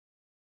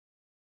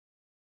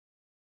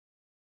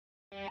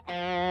Everybody,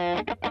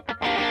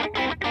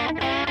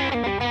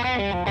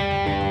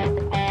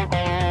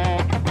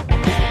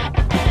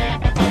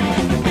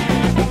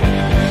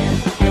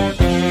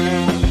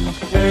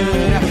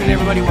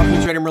 welcome to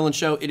the Trader Merlin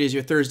Show. It is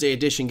your Thursday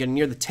edition, getting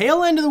near the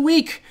tail end of the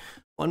week.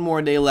 One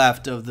more day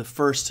left of the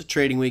first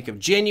trading week of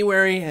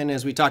January, and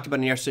as we talked about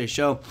in yesterday's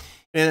show,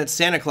 that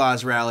Santa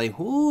Claus rally,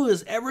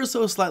 is ever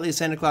so slightly a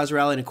Santa Claus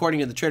rally, and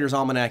according to the Trader's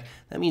Almanac,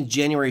 that means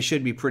January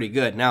should be pretty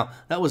good. Now,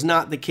 that was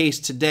not the case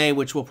today,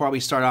 which we'll probably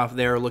start off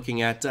there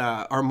looking at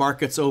our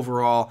markets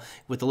overall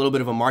with a little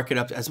bit of a market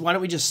up. Why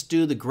don't we just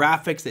do the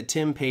graphics that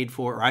Tim paid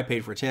for, or I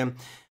paid for Tim,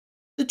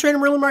 the Trader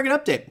Merlin market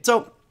update.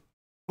 So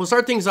we'll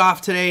start things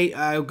off today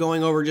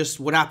going over just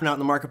what happened out in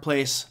the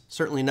marketplace.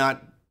 Certainly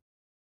not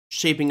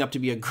shaping up to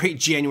be a great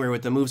January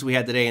with the moves we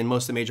had today in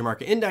most of the major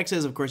market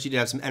indexes. Of course, you did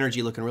have some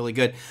energy looking really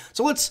good.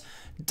 So let's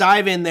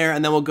dive in there,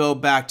 and then we'll go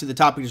back to the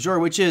topic du jour,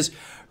 which is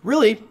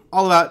really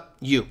all about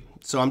you.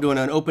 So I'm doing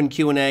an open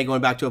Q&A,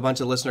 going back to a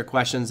bunch of listener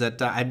questions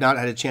that I've not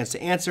had a chance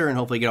to answer, and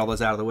hopefully get all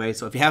those out of the way.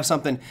 So if you have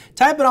something,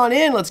 type it on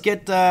in. Let's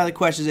get the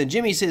questions in.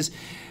 Jimmy says,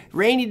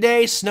 rainy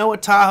day, snow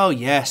at Tahoe.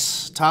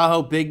 Yes,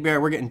 Tahoe, Big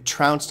Bear. We're getting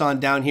trounced on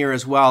down here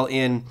as well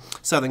in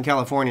Southern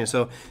California.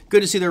 So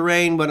good to see the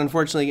rain, but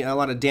unfortunately a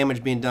lot of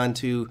damage being done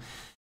to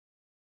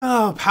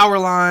power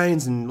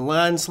lines and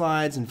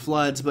landslides and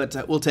floods,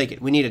 but we'll take it.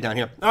 We need it down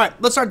here. All right,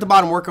 let's start at the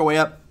bottom, work our way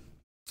up.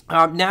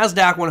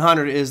 NASDAQ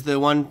 100 is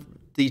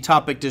the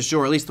topic du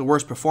jour, or at least the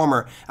worst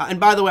performer. And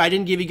by the way, I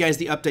didn't give you guys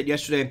the update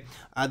yesterday.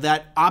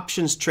 That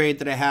options trade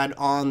that I had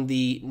on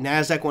the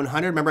NASDAQ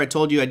 100, remember I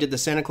told you I did the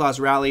Santa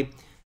Claus rally.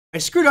 I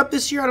screwed up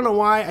this year. I don't know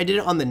why. I did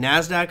it on the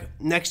NASDAQ.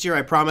 Next year,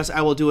 I promise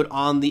I will do it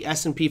on the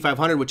S&P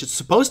 500, which it's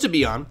supposed to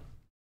be on.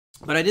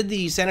 But I did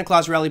the Santa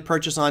Claus rally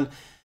purchase on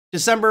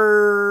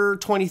December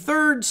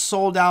 23rd,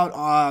 sold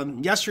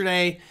out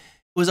yesterday. It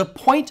was a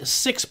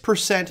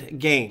 0.6%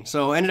 gain.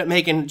 So I ended up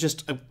making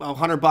just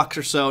 $100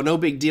 or so. No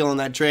big deal on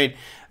that trade,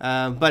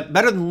 but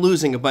better than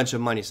losing a bunch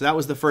of money. So that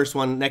was the first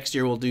one. Next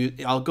year,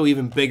 I'll go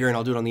even bigger, and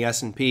I'll do it on the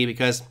S&P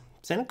because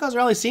Santa Claus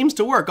rally seems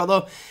to work,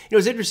 although it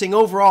was interesting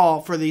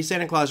overall for the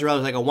Santa Claus rally.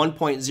 It was like a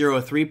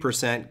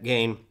 1.03%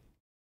 gain,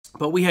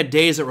 but we had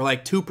days that were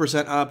like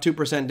 2% up,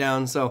 2%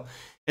 down. So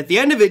at the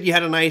end of it, you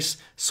had a nice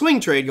swing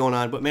trade going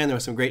on, but man, there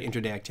was some great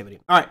intraday activity.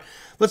 All right,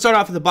 let's start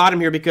off at the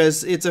bottom here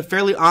because it's a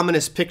fairly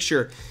ominous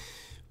picture.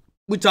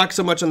 We talk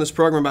so much on this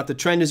program about the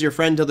trend is your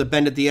friend till the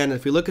bend at the end.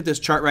 If we look at this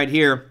chart right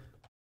here,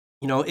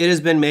 it has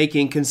been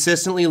making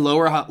consistently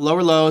lower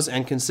lows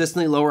and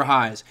consistently lower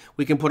highs.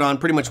 We can put on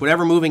pretty much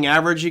whatever moving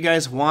average you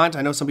guys want.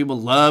 I know some people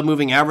love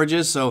moving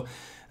averages, so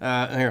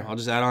here, I'll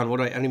just add on.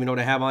 I don't even know what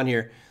I have on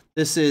here.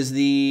 This is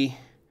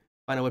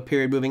find out what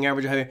period moving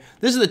average I have here.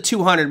 This is the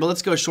 200, but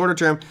let's go shorter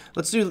term.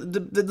 Let's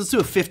do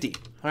a 50.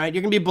 All right,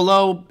 you're gonna be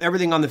below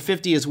everything on the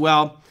 50 as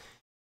well.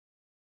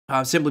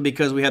 Simply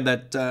because we had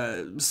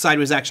that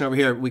sideways action over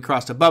here, we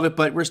crossed above it,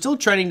 but we're still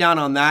trending down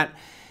on that.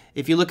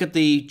 If you look at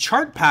the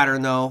chart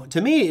pattern, though, to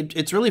me,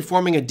 it's really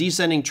forming a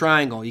descending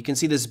triangle. You can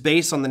see this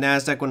base on the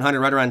NASDAQ 100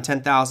 right around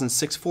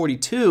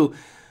 10,642,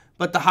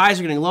 but the highs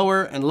are getting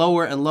lower and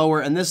lower and lower,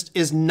 and this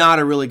is not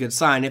a really good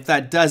sign. If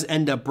that does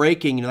end up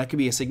breaking, that could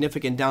be a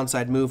significant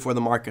downside move for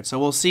the market. So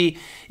we'll see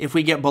if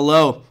we get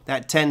below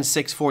that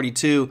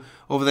 10,642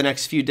 over the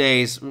next few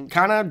days.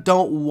 Kind of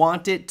don't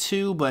want it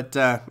to, but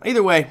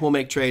either way, we'll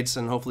make trades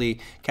and hopefully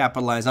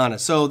capitalize on it.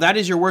 So that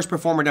is your worst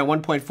performer, down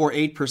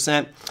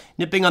 1.48%.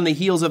 Nipping on the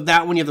heels of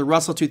that one, you have the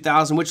Russell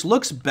 2000, which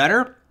looks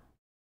better.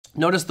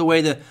 Notice the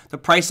way the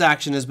price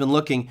action has been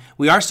looking.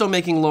 We are still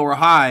making lower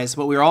highs,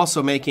 but we're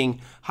also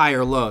making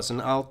higher lows.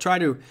 And I'll try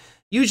to,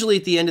 usually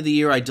at the end of the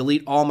year, I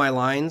delete all my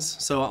lines.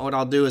 So what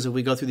I'll do is if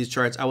we go through these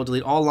charts, I will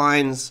delete all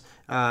lines,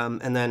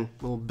 and then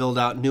we'll build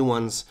out new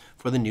ones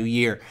for the new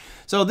year.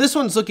 So this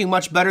one's looking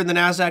much better than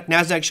NASDAQ.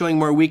 NASDAQ showing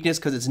more weakness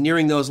because it's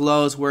nearing those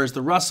lows, whereas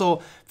the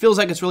Russell feels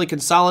like it's really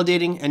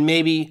consolidating, and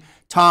maybe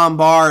Tom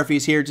Barr, if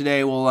he's here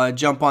today, will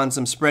jump on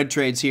some spread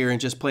trades here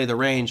and just play the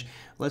range.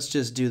 Let's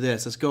just do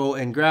this. Let's go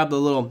and grab the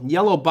little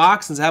yellow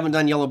box, since I haven't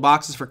done yellow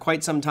boxes for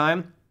quite some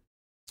time.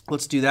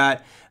 Let's do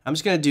that. I'm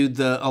just going to do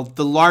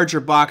the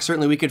larger box.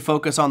 Certainly we could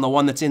focus on the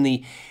one that's in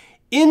the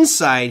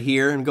inside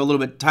here and go a little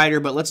bit tighter,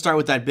 but let's start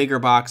with that bigger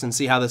box and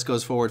see how this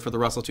goes forward for the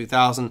Russell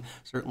 2000.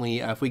 Certainly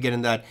if we get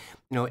in that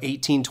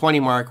 1820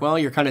 mark, well,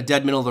 you're kind of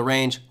dead middle of the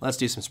range. Let's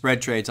do some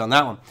spread trades on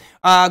that one.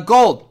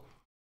 Gold.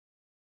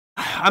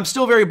 I'm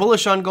still very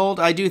bullish on gold.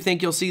 I do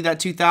think you'll see that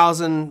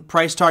 2000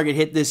 price target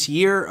hit this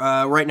year.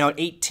 Right now at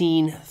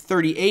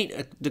 1838,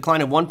 a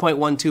decline of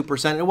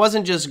 1.12%. It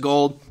wasn't just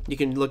gold. You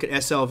can look at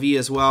SLV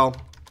as well.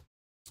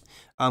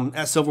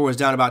 Silver was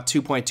down about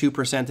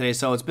 2.2% today,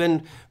 so it's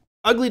been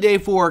ugly day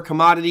for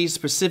commodities,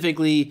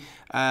 specifically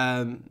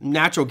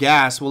natural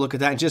gas. We'll look at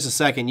that in just a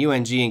second.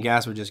 UNG and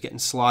gas were just getting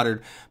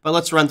slaughtered. But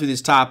let's run through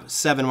these top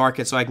 7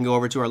 markets so I can go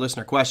over to our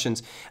listener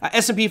questions.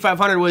 S&P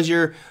 500 was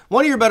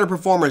one of your better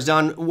performers,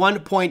 down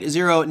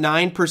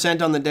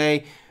 1.09% on the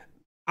day.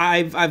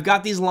 I've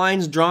got these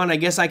lines drawn. I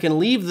guess I can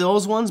leave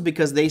those ones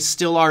because they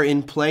still are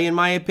in play, in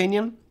my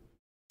opinion.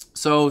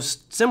 So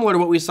similar to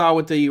what we saw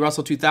with the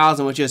Russell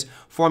 2000, which is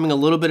forming a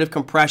little bit of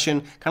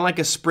compression, kind of like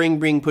a spring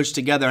being pushed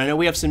together. I know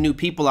we have some new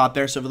people out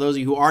there, so for those of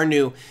you who are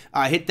new,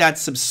 hit that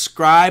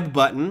subscribe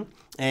button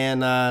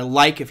and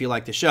like if you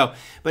like the show.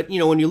 But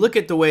when you look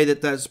at the way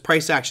that those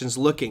price action's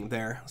looking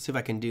there, let's see if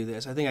I can do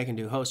this. I think I can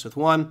do host with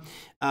one.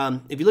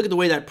 If you look at the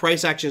way that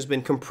price action has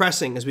been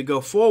compressing as we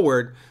go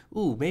forward,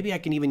 ooh, maybe I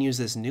can even use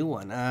this new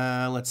one.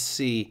 Let's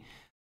see.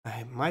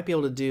 I might be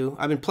able to do,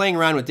 I've been playing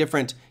around with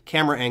different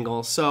camera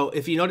angles. So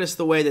if you notice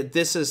the way that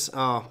this is,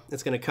 oh,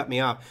 it's going to cut me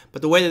off.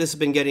 But the way that this has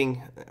been getting,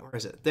 where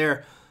is it?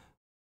 There,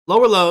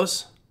 lower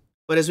lows.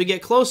 But as we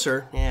get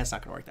closer, it's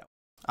not going to work that way.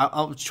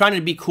 I was trying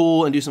to be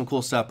cool and do some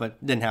cool stuff,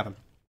 but didn't happen.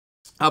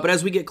 But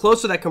as we get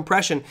closer to that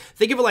compression,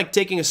 think of it like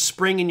taking a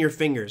spring in your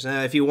fingers.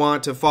 If you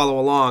want to follow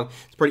along,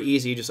 it's pretty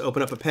easy. You just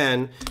open up a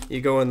pen, you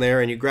go in there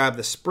and you grab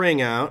the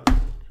spring out,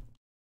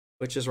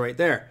 which is right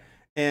there.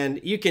 And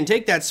you can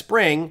take that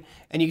spring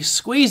and you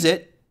squeeze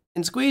it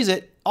and squeeze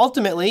it.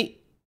 Ultimately,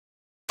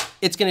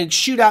 it's going to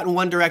shoot out in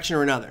one direction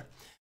or another.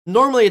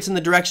 Normally, it's in the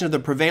direction of the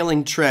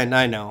prevailing trend.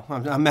 I know,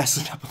 I'm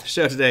messing up with the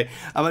show today.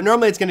 But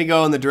normally, it's going to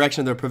go in the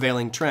direction of the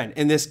prevailing trend.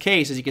 In this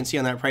case, as you can see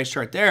on that price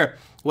chart there,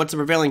 what's the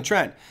prevailing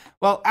trend?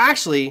 Well,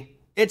 actually,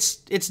 it's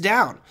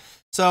down.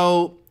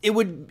 So it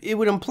would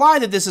imply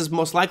that this is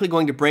most likely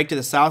going to break to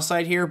the south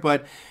side here,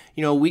 but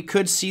we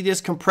could see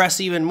this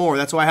compress even more.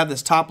 That's why I have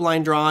this top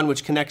line drawn,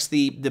 which connects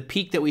the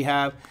peak that we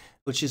have,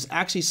 which is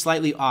actually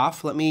slightly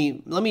off. Let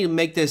me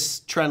make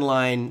this trend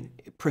line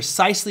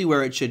precisely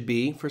where it should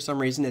be. For some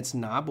reason, it's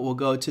not, but we'll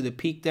go to the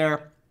peak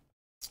there.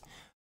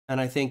 And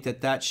I think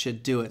that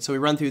should do it. So we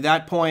run through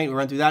that point, we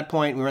run through that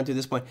point, we run through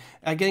this point.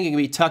 I think it can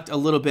be tucked a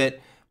little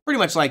bit, pretty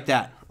much like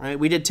that, right?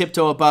 We did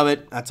tiptoe above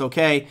it. That's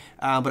okay.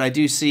 But I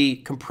do see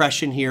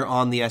compression here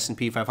on the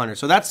S&P 500.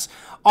 So that's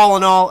all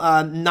in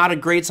all, not a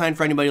great sign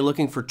for anybody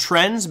looking for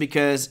trends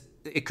because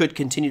it could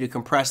continue to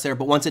compress there.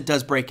 But once it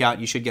does break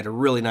out, you should get a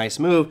really nice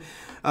move.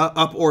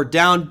 Up or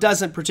down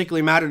doesn't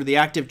particularly matter to the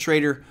active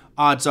trader.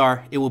 Odds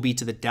are it will be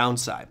to the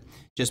downside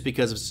just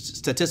because of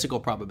statistical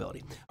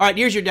probability. All right,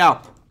 here's your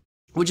Dow,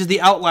 which is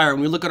the outlier.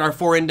 When we look at our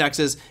four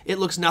indexes, it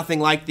looks nothing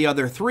like the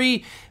other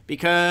three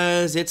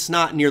because it's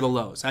not near the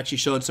lows. Actually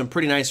showed some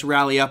pretty nice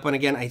rally up. And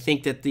again, I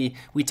think that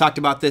we talked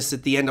about this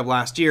at the end of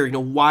last year.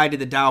 Why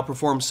did the Dow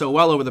perform so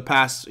well over the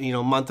past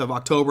month of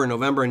October and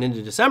November and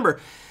into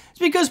December? It's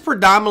because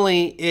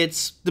predominantly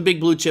it's the big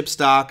blue chip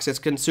stocks, it's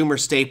consumer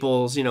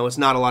staples, it's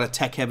not a lot of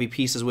tech heavy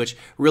pieces, which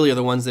really are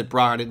the ones that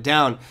brought it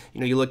down.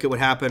 You look at what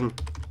happened.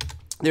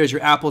 There's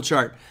your Apple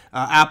chart.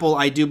 Apple,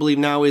 I do believe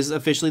now, is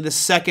officially the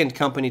second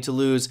company to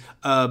lose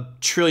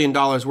 $1 trillion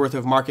worth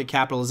of market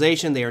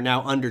capitalization. They are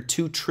now under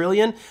 $2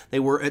 trillion. They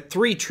were at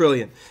 $3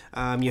 trillion.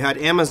 You had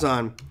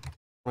Amazon,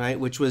 right,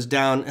 which was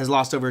down, has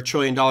lost over $1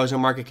 trillion in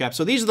market cap.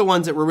 So these are the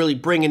ones that were really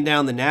bringing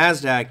down the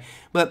NASDAQ.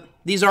 But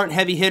these aren't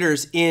heavy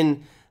hitters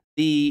in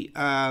the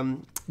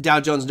Dow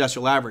Jones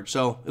Industrial Average.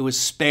 So it was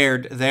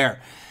spared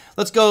there.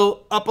 Let's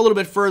go up a little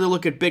bit further,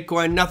 look at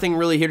Bitcoin. Nothing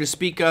really here to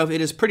speak of.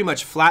 It is pretty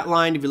much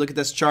flatlined. If you look at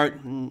this chart,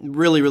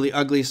 really, really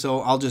ugly.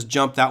 So I'll just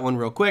jump that one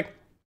real quick.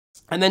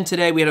 And then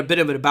today we had a bit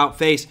of an about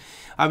face.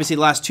 Obviously,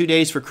 the last 2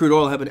 days for crude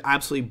oil have been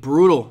absolutely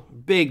brutal.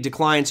 Big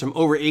declines from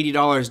over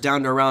 $80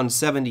 down to around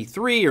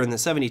 73 or in the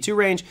 72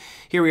 range.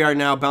 Here we are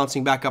now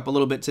bouncing back up a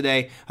little bit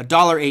today.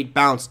 $1.08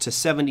 bounce to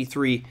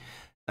 73.92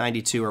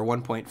 or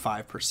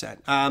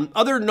 1.5%.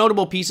 Other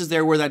notable pieces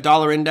there were that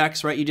dollar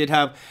index, right? You did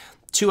have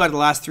 2 out of the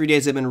last 3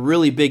 days have been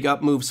really big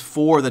up moves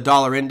for the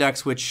dollar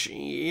index, which,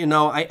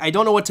 I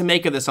don't know what to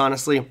make of this,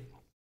 honestly.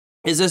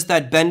 Is this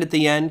that bend at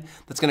the end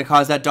that's going to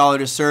cause that dollar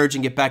to surge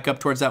and get back up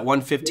towards that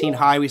 115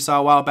 high we saw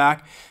a while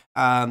back?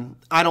 I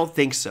don't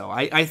think so.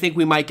 I think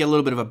we might get a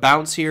little bit of a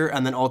bounce here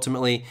and then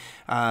ultimately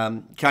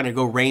kind of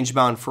go range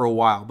bound for a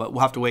while, but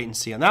we'll have to wait and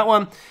see on that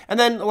one. And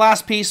then the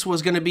last piece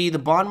was going to be the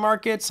bond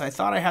markets. I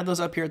thought I had those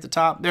up here at the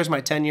top. There's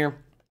my 10-year.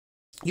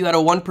 You had a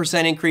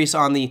 1% increase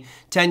on the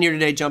 10-year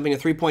today, jumping to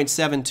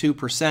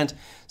 3.72%.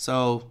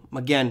 So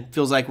again,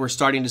 feels like we're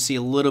starting to see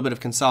a little bit of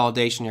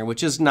consolidation here,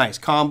 which is nice.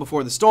 Calm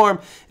before the storm.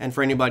 And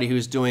for anybody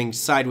who's doing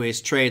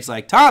sideways trades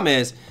like Tom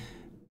is,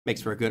 makes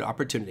for a good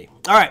opportunity.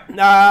 All right,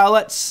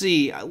 let's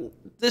see.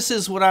 This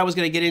is what I was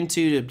going to get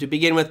into to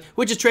begin with,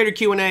 which is Trader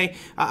Q&A.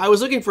 I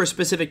was looking for a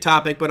specific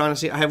topic, but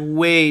honestly, I have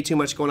way too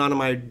much going on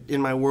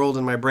in my world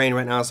and my brain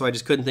right now, so I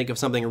just couldn't think of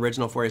something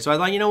original for you. So I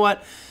thought, you know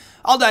what?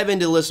 I'll dive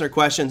into the listener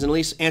questions and at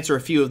least answer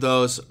a few of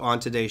those on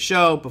today's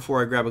show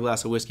before I grab a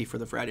glass of whiskey for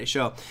the Friday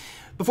show.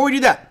 Before we do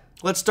that,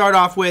 let's start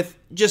off with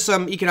just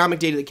some economic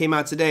data that came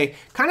out today.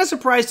 Kind of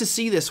surprised to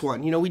see this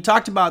one. We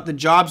talked about the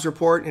jobs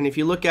report, and if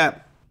you look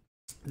at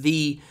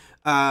the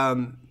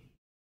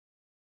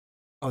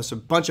it's a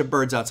bunch of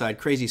birds outside,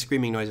 crazy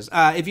screaming noises.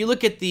 If you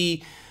look at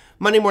the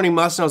Monday morning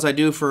must-knows I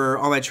do for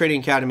all my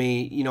trading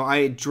academy, I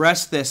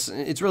address this.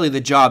 It's really the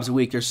jobs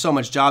week. There's so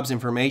much jobs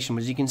information.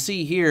 But as you can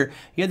see here,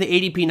 you have the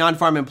ADP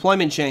non-farm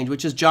employment change,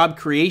 which is job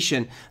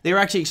creation. They were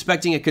actually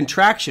expecting a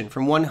contraction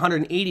from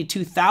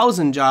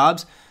 182,000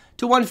 jobs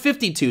to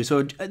 152.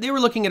 So they were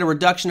looking at a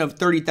reduction of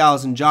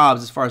 30,000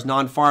 jobs as far as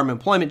non-farm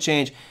employment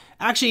change.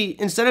 Actually,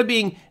 instead of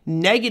being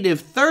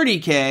negative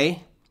 30K,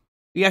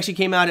 we actually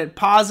came out at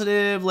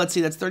positive. Let's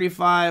see, that's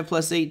 35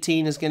 plus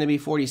 18 is going to be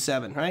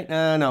 47, right?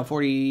 No,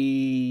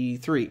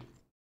 43.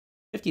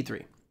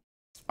 53.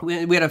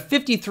 We had a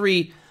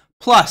 53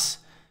 plus.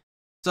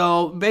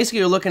 So basically,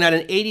 you're looking at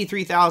an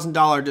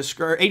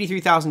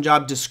 $83,000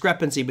 job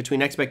discrepancy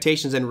between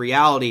expectations and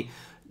reality.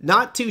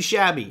 Not too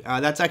shabby.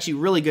 That's actually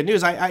really good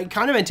news. I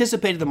kind of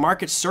anticipated the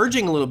market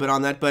surging a little bit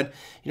on that, but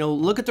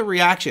look at the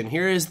reaction.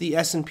 Here is the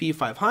S&P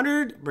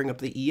 500. Bring up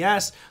the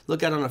ES.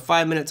 Look at it on a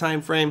 5-minute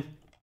time frame,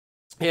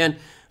 and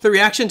the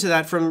reaction to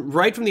that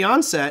right from the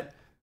onset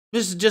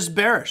is just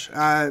bearish.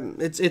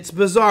 It's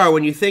bizarre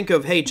when you think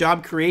of, hey,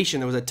 job creation.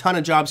 There was a ton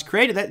of jobs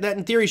created. That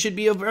in theory should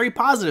be a very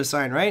positive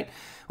sign, right?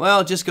 Well,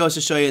 it just goes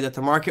to show you that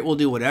the market will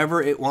do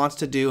whatever it wants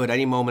to do at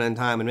any moment in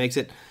time, and makes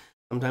it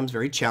sometimes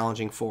very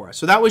challenging for us.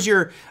 So that was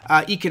your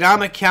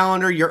economic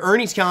calendar, your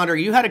earnings calendar.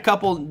 You had a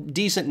couple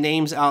decent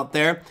names out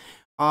there.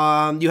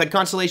 You had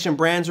Constellation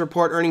Brands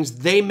report earnings.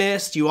 They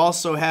missed. You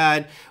also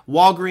had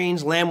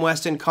Walgreens, Lamb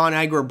Weston,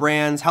 ConAgra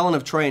Brands, Helen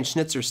of Troy, and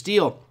Schnitzer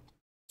Steel.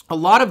 A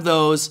lot of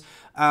those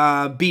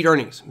beat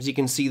earnings. As you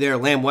can see there,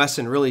 Lamb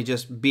Weston really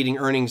just beating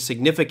earnings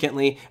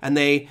significantly, and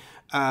they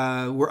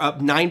were up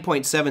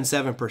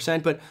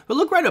 9.77%. But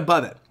look right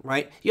above it,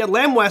 right? You had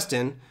Lamb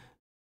Weston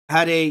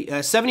had a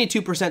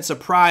 72%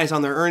 surprise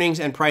on their earnings,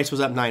 and price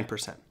was up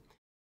 9%.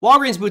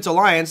 Walgreens Boots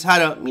Alliance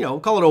had a,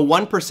 call it a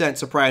 1%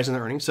 surprise in the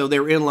earnings, so they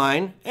were in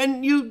line,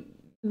 and you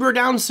were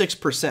down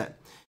 6%.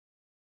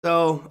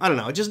 So, I don't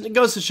know, it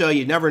goes to show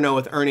you never know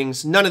with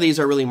earnings. None of these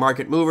are really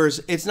market movers.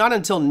 It's not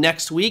until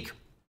next week,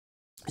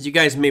 as you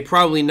guys may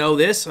probably know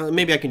this.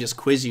 Maybe I can just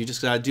quiz you,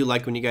 just because I do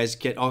like when you guys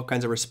get all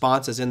kinds of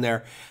responses in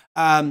there.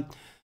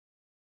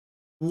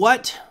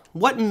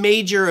 What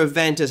major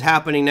event is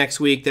happening next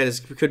week that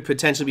could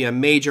potentially be a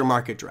major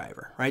market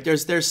driver, right?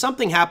 There's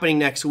something happening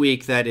next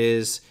week that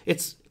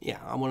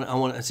I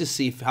want to just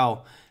see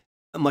how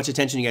much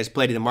attention you guys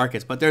play to the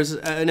markets, but there's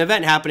an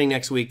event happening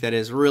next week that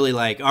is really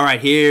like, all right,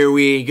 here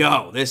we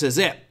go. This is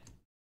it.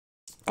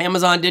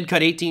 Amazon did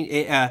cut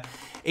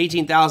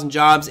 18,000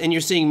 jobs, and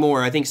you're seeing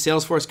more. I think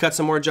Salesforce cut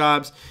some more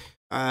jobs.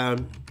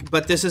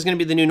 But this is going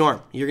to be the new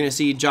norm. You're going to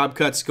see job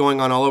cuts going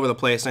on all over the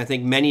place, and I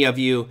think many of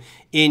you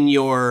in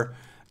your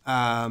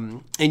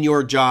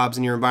jobs,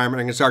 in your environment,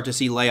 are going to start to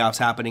see layoffs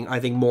happening, I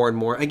think, more and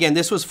more. Again,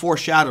 this was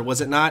foreshadowed,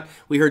 was it not?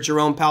 We heard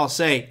Jerome Powell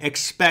say,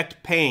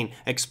 expect pain,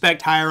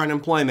 expect higher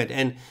unemployment,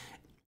 and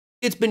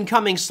it's been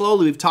coming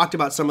slowly. We've talked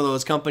about some of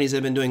those companies that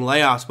have been doing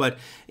layoffs, but,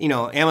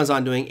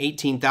 Amazon doing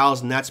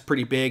 18,000, that's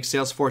pretty big.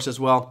 Salesforce as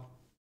well.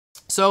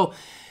 So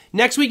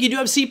next week you do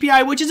have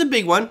CPI, which is a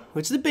big one.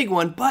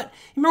 But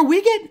remember,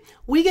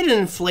 we get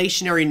an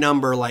inflationary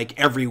number like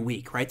every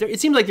week, right?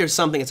 It seems like there's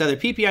something. It's either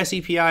PPI,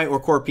 CPI, or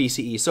core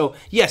PCE. So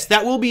yes,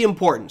 that will be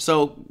important.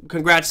 So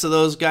congrats to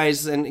those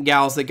guys and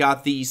gals that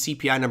got the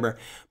CPI number.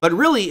 But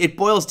really, it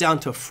boils down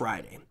to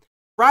Friday.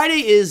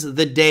 Friday is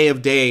the day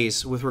of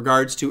days with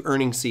regards to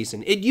earnings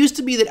season. It used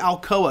to be that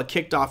Alcoa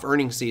kicked off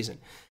earnings season.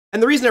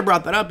 And the reason I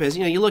brought that up is,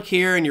 you look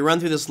here and you run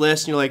through this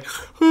list and you're like,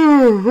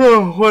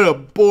 what a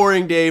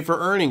boring day for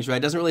earnings, right? It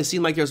doesn't really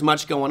seem like there's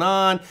much going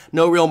on,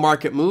 no real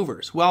market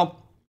movers.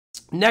 Well,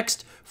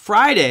 next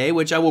Friday,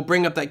 which I will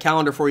bring up that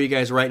calendar for you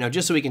guys right now,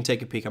 just so we can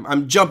take a peek.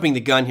 I'm jumping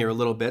the gun here a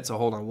little bit, so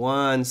hold on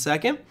one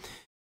second.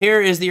 Here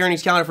is the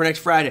earnings calendar for next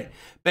Friday.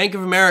 Bank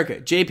of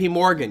America, JP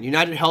Morgan,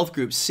 United Health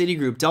Group,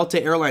 Citigroup,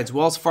 Delta Airlines,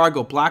 Wells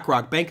Fargo,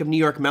 BlackRock, Bank of New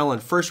York Mellon,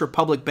 First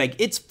Republic Bank.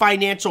 It's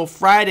Financial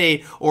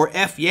Friday, or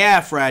F yeah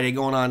Friday,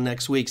 going on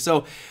next week.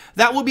 So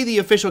that will be the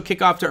official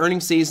kickoff to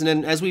earnings season.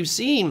 And as we've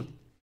seen,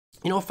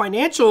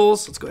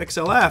 financials, let's go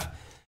XLF,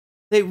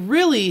 they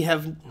really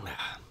have...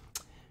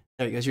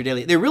 There you go, your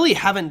daily. They really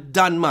haven't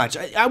done much.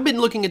 I've been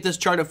looking at this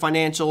chart of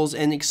financials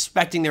and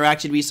expecting there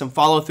actually to be some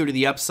follow through to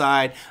the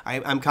upside.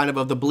 I'm kind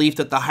of the belief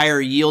that the higher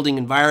yielding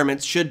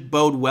environments should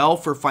bode well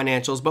for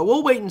financials, but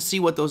we'll wait and see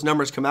what those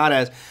numbers come out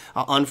as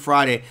on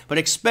Friday. But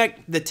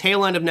expect the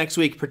tail end of next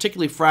week,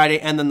 particularly Friday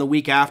and then the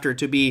week after,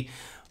 to be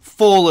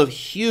full of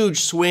huge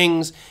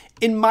swings.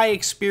 In my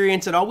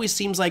experience, it always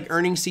seems like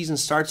earnings season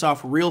starts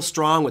off real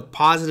strong with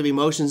positive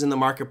emotions in the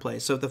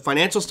marketplace. So if the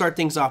financials start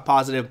things off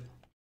positive,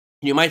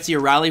 you might see a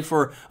rally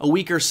for a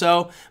week or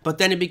so, but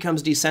then it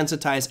becomes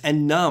desensitized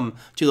and numb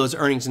to those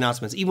earnings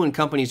announcements. Even when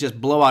companies just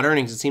blow out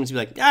earnings, it seems to be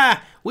like,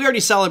 we already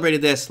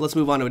celebrated this. Let's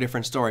move on to a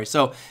different story.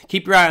 So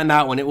keep your eye on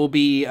that one. It will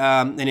be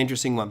an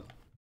interesting one.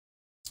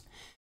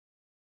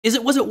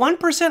 Was it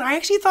 1%? I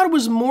actually thought it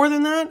was more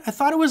than that. I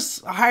thought it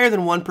was higher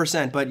than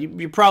 1%, but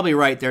you're probably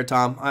right there,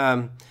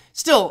 Tom.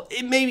 Still,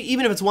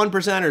 even if it's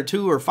 1% or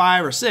 2 or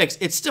 5 or 6,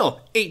 it's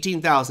still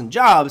 18,000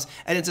 jobs,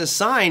 and it's a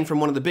sign from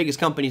one of the biggest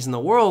companies in the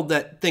world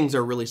that things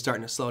are really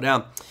starting to slow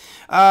down.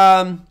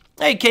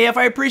 Hey, KF,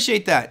 I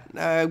appreciate that.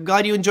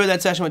 Glad you enjoyed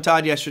that session with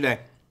Todd yesterday.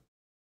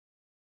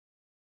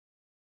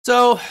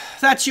 So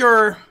that's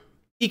your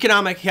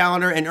economic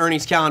calendar and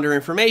earnings calendar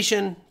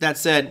information. That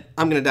said,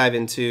 I'm going to dive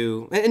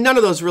into, and none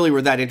of those really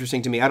were that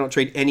interesting to me. I don't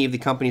trade any of the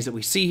companies that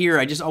we see here.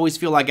 I just always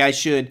feel like I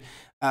should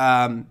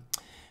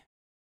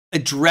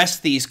address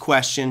these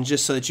questions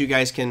just so that you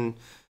guys can,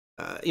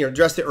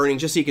 address the earnings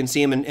just so you can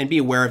see them and be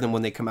aware of them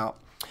when they come out.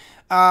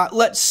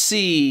 Let's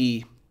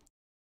see.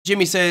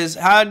 Jimmy says,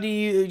 how do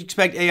you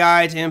expect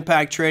AI to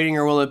impact trading,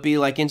 or will it be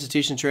like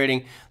institution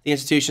trading? The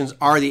institutions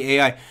are the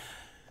AI.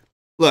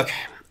 Look,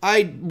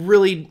 I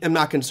really am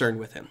not concerned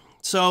with him.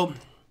 So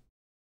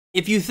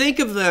if you think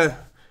of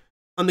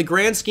on the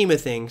grand scheme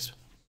of things,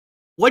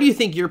 what do you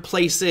think your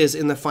place is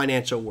in the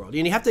financial world?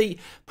 And you have to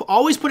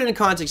always put it in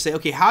context, say,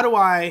 okay, how do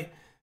I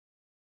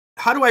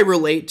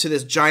relate to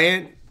this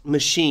giant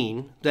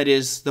machine that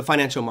is the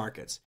financial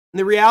markets? And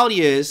the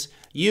reality is,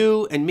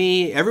 you and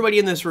me, everybody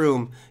in this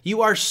room,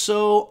 you are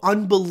so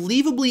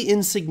unbelievably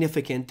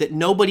insignificant that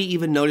nobody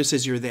even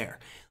notices you're there.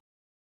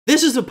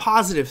 This is a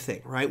positive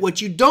thing, right?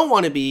 What you don't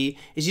want to be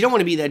is you don't want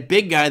to be that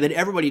big guy that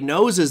everybody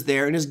knows is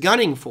there and is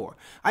gunning for.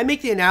 I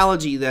make the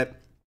analogy that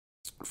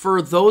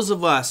for those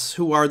of us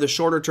who are the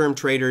shorter term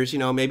traders,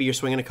 maybe you're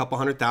swinging a couple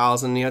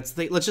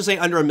 $100,000, let's just say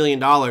under $1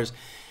 million,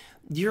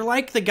 you're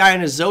like the guy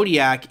in a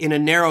Zodiac in a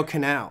narrow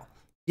canal.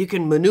 You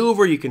can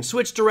maneuver, you can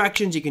switch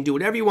directions, you can do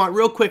whatever you want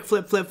real quick,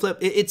 flip, flip, flip.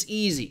 It's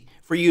easy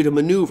for you to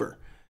maneuver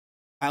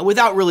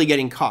without really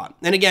getting caught.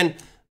 And again,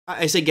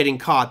 I say getting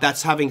caught,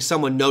 that's having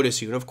someone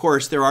notice you. And of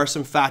course, there are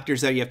some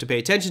factors that you have to pay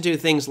attention to,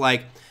 things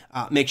like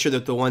make sure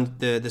that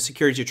the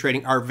securities you're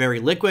trading are very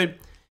liquid. If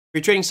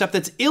you're trading stuff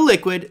that's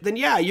illiquid, then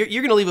yeah, you're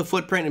going to leave a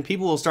footprint and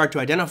people will start to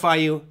identify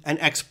you and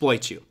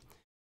exploit you.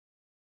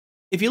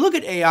 If you look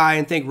at AI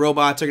and think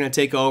robots are going to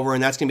take over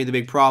and that's going to be the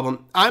big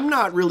problem, I'm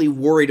not really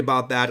worried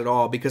about that at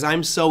all because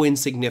I'm so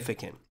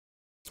insignificant.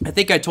 I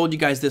think I told you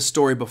guys this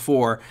story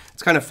before.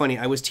 It's kind of funny.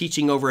 I was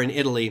teaching over in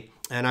Italy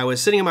and I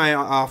was sitting in my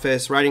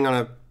office writing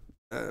on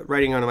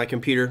my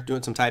computer,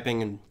 doing some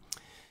typing, and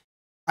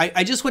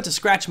I just went to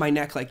scratch my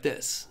neck like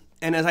this.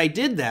 And as I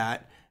did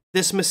that,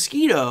 this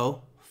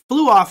mosquito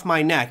flew off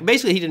my neck.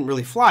 Basically, he didn't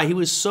really fly. He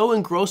was so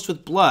engrossed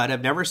with blood,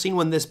 I've never seen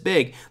one this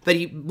big, that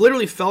he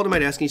literally fell to my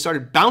desk and he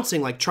started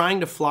bouncing, like trying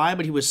to fly,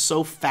 but he was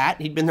so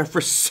fat, he'd been there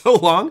for so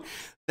long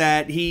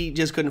that he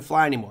just couldn't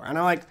fly anymore. And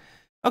I'm like,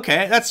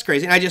 okay, that's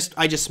crazy. And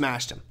I just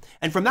smashed him.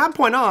 And from that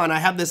point on, I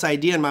have this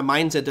idea in my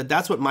mindset that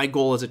that's what my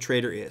goal as a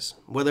trader is.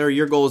 Whether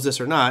your goal is this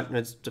or not,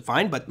 it's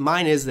defined, but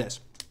mine is this.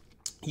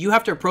 You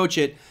have to approach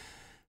it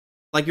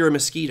like you're a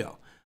mosquito.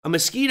 A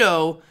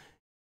mosquito,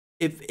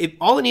 if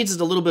all it needs is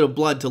a little bit of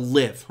blood to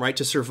live, right,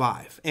 to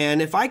survive.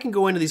 And if I can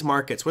go into these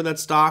markets, whether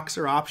that's stocks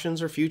or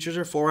options or futures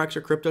or Forex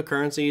or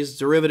cryptocurrencies,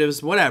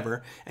 derivatives,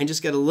 whatever, and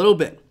just get a little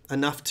bit,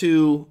 enough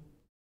to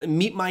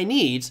meet my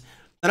needs,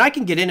 then I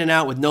can get in and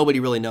out with nobody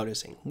really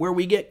noticing. Where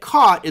we get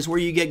caught is where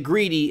you get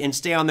greedy and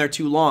stay on there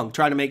too long,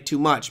 try to make too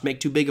much,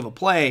 make too big of a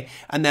play,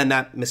 and then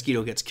that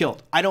mosquito gets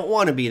killed. I don't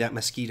want to be that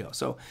mosquito.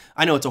 So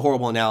I know it's a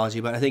horrible analogy,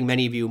 but I think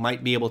many of you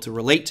might be able to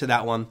relate to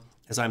that one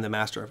as I'm the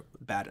master of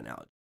bad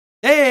analogy.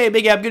 Hey,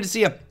 Big Ab, good to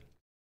see you.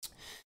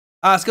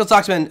 Skill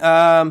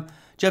Talksman,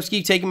 Jeff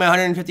Ski taking my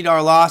 $150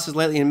 losses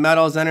lately in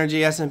metals,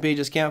 energy, S&P,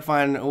 just can't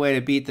find a way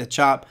to beat the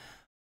chop.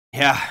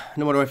 Yeah,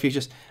 no matter what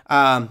futures.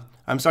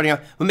 I'm starting out,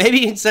 but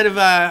maybe instead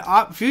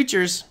of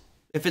futures,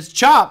 if it's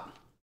chop,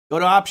 go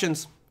to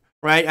options,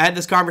 right? I had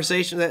this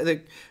conversation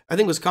that I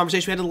think was a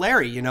conversation we had with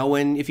Larry.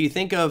 If you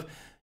think of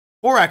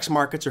Forex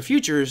markets or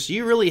futures,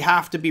 you really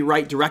have to be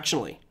right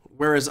directionally.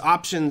 Whereas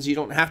options, you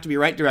don't have to be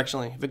right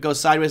directionally. If it goes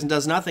sideways and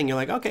does nothing, you're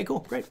like, okay, cool,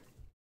 great.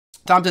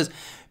 Tom says,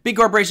 big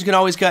corporations can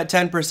always cut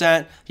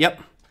 10%.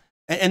 Yep.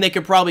 And they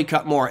could probably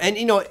cut more. And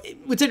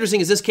what's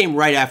interesting is this came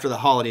right after the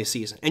holiday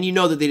season. And you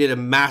know that they did a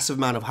massive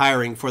amount of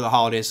hiring for the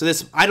holidays. So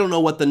I don't know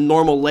what the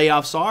normal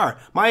layoffs are.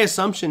 My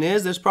assumption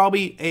is there's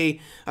probably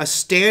a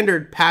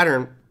standard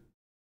pattern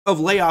of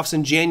layoffs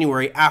in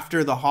January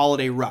after the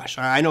holiday rush.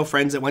 I know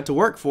friends that went to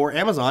work for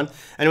Amazon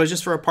and it was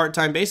just for a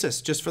part-time basis,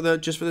 just for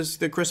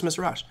the Christmas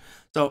rush.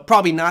 So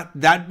probably not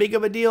that big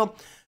of a deal,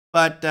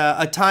 but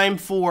a time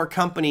for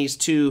companies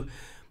to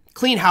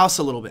clean house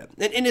a little bit.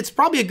 And it's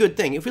probably a good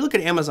thing. If we look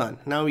at Amazon,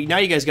 now you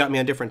guys got me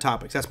on different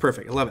topics. That's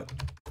perfect. I love it.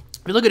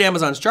 If you look at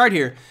Amazon's chart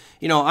here,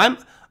 I'm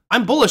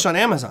bullish on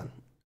Amazon.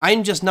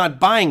 I'm just not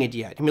buying it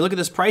yet. I mean, look at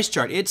this price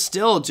chart. It's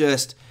still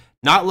just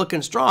not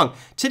looking strong.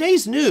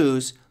 Today's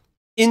news,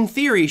 in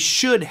theory,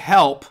 should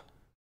help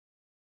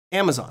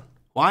Amazon.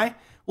 Why?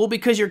 Well,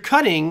 because you're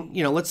cutting,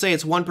 let's say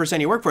it's 1% of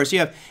your workforce. You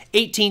have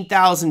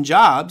 18,000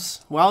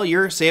 jobs. Well,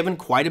 you're saving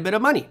quite a bit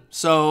of money.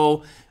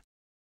 So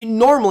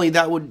normally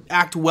that would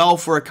act well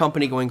for a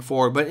company going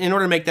forward. But in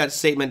order to make that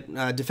statement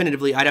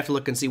definitively, I'd have to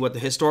look and see what the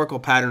historical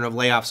pattern of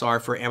layoffs are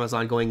for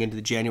Amazon going into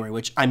January,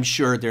 which I'm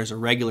sure there's a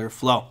regular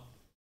flow.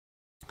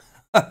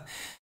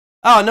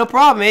 Oh, no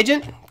problem,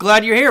 Agent.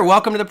 Glad you're here.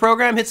 Welcome to the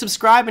program. Hit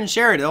subscribe and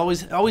share it.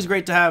 Always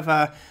great to have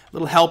a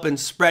little help in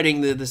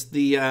spreading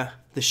the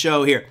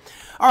show here.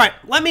 All right,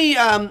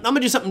 I'm gonna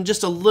do something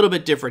just a little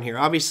bit different here.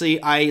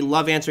 Obviously, I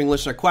love answering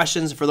listener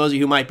questions. For those of you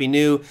who might be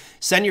new,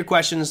 send your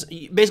questions.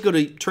 Basically, go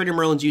to Trader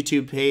Merlin's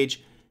YouTube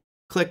page,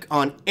 click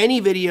on any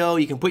video.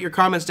 You can put your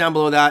comments down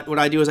below that. What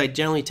I do is I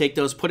generally take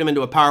those, put them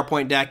into a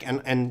PowerPoint deck,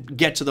 and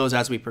get to those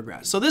as we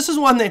progress. So this is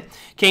one that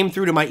came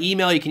through to my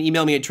email. You can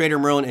email me at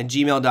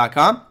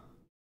tradermerlin@gmail.com.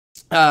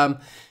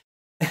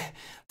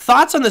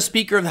 Thoughts on the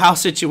Speaker of the House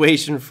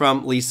situation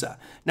from Lisa.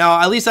 Now,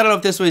 at least I don't know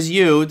if this was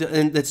you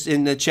that's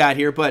in the chat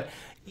here, but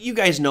you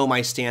guys know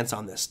my stance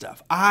on this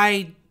stuff.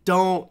 I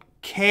don't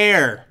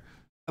care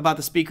about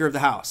the Speaker of the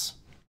House.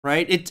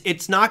 Right?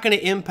 It's not going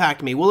to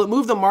impact me. Will it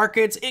move the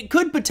markets? It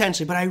could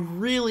potentially, but I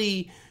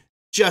really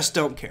just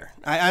don't care.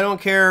 I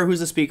don't care who's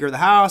the Speaker of the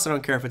House. I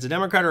don't care if it's a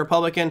Democrat or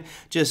Republican.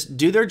 Just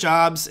do their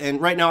jobs.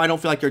 And right now, I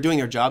don't feel like they're doing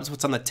their jobs.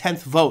 It's on the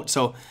 10th vote.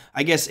 So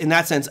I guess in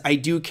that sense, I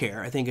do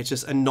care. I think it's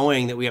just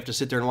annoying that we have to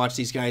sit there and watch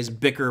these guys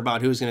bicker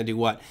about who's going to do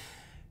what.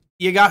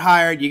 You got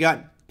hired. You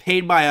got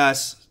paid by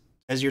us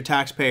as your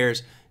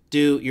taxpayers.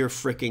 Do your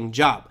freaking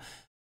job.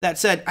 That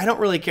said, I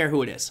don't really care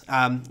who it is.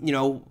 You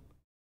know,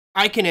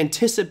 I can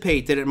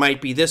anticipate that it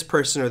might be this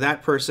person or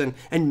that person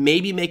and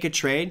maybe make a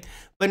trade.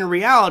 But in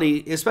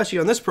reality, especially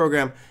on this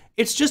program,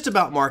 it's just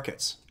about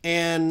markets.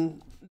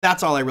 And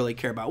that's all I really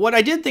care about. What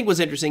I did think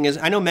was interesting is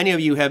I know many of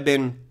you have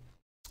been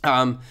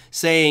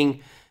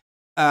saying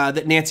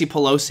that Nancy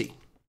Pelosi,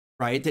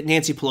 right? That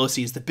Nancy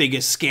Pelosi is the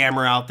biggest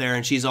scammer out there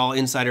and she's all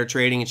insider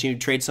trading and she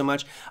trades so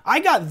much. I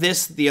got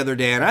this the other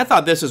day and I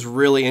thought this was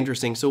really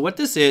interesting. So what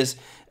this is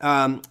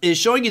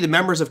showing you the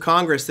members of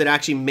Congress that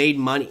actually made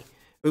money,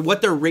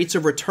 what their rates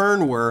of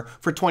return were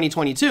for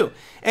 2022.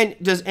 And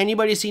does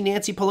anybody see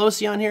Nancy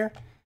Pelosi on here?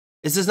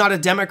 This is not a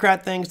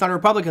Democrat thing. It's not a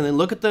Republican thing.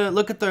 Look at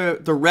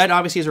the red,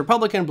 obviously, is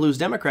Republican, blue's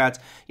Democrats.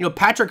 You know,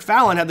 Patrick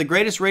Fallon had the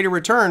greatest rate of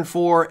return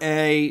for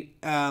a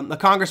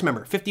Congress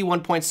member,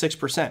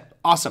 51.6%.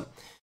 Awesome.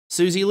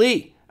 Susie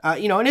Lee,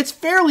 you know, and it's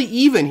fairly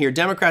even here,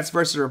 Democrats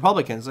versus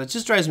Republicans. It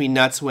just drives me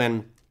nuts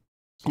when,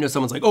 you know,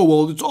 someone's like, oh,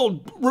 well, it's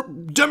all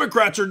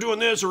Democrats are doing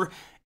this, or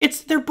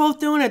they're both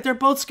doing it. They're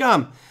both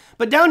scum.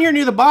 But down here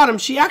near the bottom,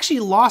 she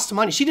actually lost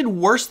money. She did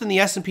worse than the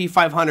S&P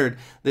 500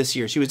 this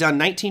year. She was down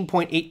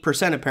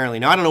 19.8% apparently.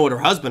 Now, I don't know what her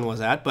husband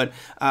was at, but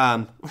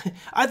I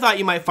thought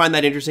you might find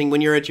that interesting when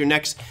you're at your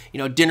next, you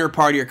know, dinner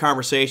party or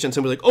conversation.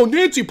 Somebody's like, oh,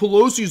 Nancy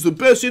Pelosi is the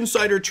best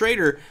insider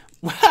trader.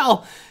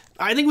 Well,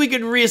 I think we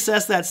could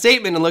reassess that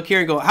statement and look here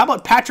and go, how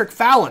about Patrick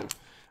Fallon?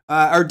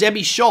 Or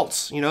Debbie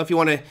Schultz, you know, if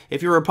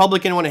you're a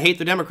Republican and want to hate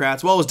the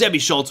Democrats, well, it was Debbie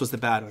Schultz was the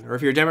bad one. Or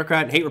if you're a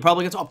Democrat and hate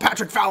Republicans, oh,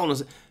 Patrick Fallon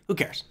was, who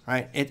cares,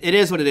 right? It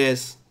is what it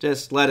is.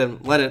 Just let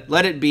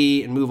it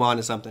be and move on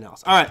to something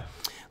else. All right,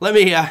 let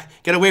me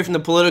get away from the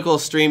political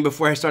stream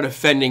before I start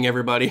offending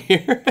everybody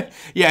here.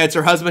 Yeah, it's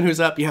her husband who's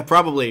up. Yeah,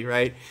 probably,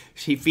 right?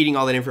 She's feeding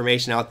all that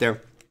information out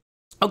there.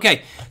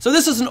 Okay, so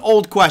this is an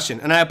old question,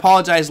 and I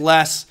apologize,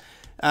 Les.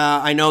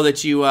 I know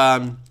that you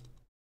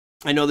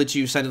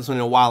sent this one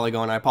a while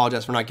ago, and I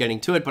apologize for not getting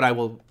to it, but I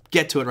will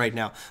get to it right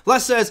now.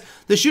 Les says,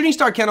 the shooting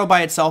star candle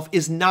by itself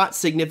is not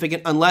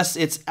significant unless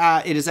it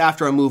is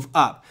after a move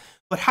up.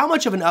 But how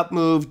much of an up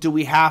move do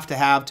we have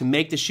to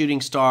make the shooting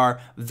star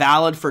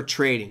valid for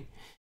trading?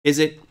 Is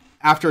it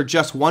after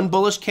just one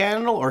bullish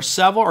candle or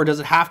several, or does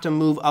it have to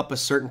move up a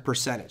certain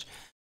percentage?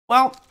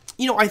 Well,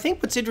 you know, I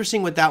think what's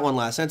interesting with that one,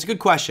 Les, and it's a good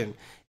question,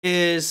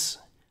 is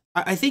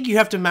I think you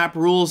have to map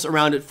rules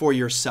around it for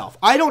yourself.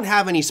 I don't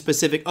have any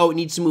specific, oh, it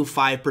needs to move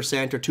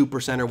 5% or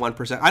 2% or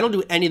 1%. I don't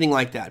do anything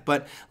like that.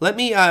 But let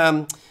me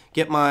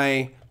get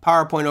my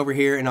PowerPoint over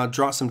here and I'll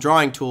draw some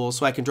drawing tools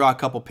so I can draw a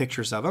couple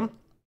pictures of them.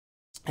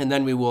 And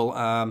then we will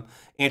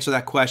answer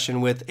that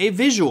question with a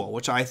visual,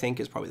 which I think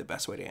is probably the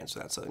best way to answer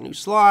that. So a new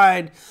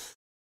slide,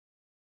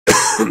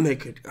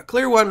 make it a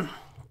clear one.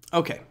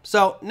 Okay,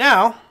 so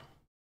now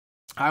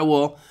I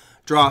will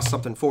draw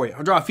something for you.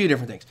 I'll draw a few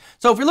different things.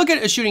 So if we look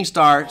at a shooting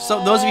star,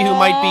 so those of you who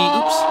might be,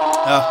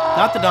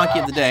 not the donkey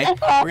of the day.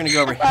 We're going to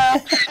go over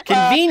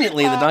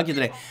conveniently the donkey of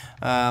the day.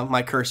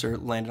 My cursor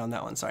landed on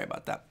that one. Sorry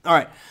about that. All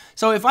right.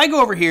 So if I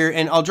go over here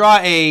and I'll draw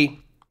a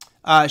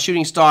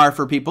shooting star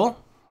for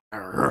people.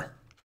 Come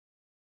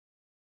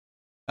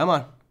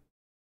on.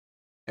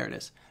 There it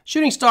is.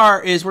 Shooting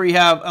star is where you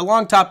have a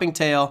long topping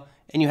tail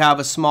and you have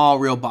a small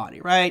real body,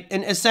 right?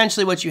 And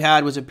essentially what you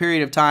had was a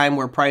period of time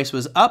where price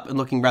was up and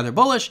looking rather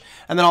bullish,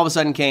 and then all of a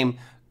sudden came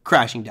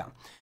crashing down.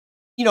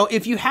 You know,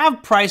 if you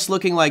have price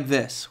looking like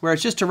this, where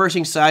it's just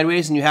traversing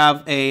sideways and you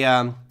have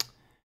a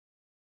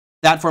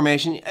that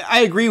formation,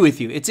 I agree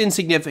with you. It's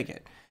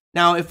insignificant.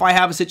 Now, if I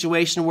have a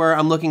situation where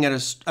I'm looking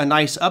at a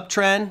nice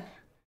uptrend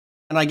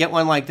and I get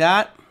one like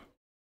that,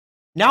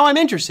 now I'm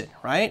interested,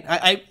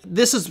 right?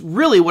 This is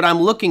really what I'm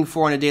looking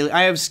for in a daily.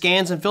 I have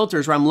scans and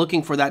filters where I'm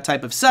looking for that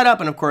type of setup.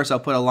 And of course, I'll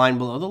put a line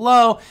below the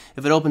low.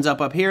 If it opens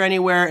up here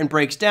anywhere and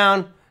breaks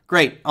down,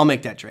 great, I'll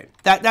make that trade.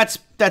 That's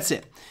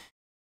it.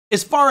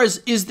 As far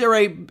as, is there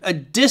a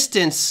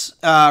distance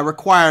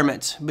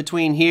requirement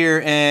between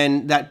here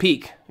and that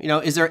peak? You know,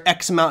 is there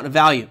X amount of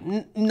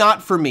value?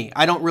 Not for me.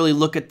 I don't really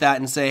look at that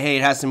and say, hey,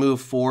 it has to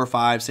move 4,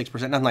 5,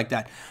 6%, nothing like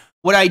that.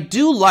 What I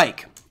do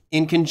like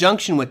in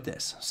conjunction with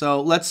this,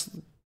 so let's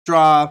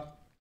draw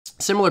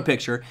a similar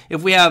picture.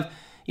 If we have,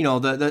 you know,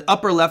 the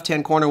upper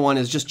left-hand corner one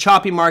is just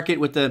choppy market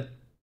with the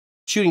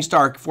shooting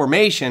star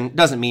formation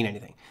doesn't mean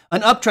anything.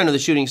 An uptrend of the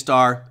shooting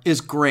star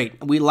is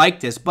great. We like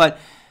this, but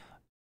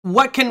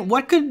what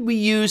could we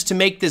use to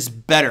make this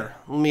better?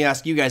 Let me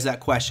ask you guys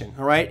that question.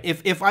 All right,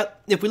 if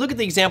we look at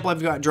the example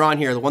I've got drawn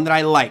here, the one that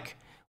I like,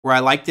 where I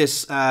like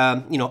this,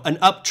 an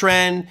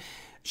uptrend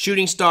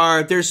shooting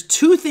star. There's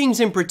two things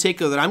in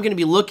particular that I'm going to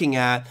be looking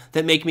at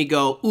that make me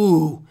go,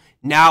 ooh,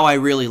 now I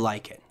really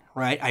like it.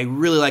 Right, I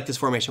really like this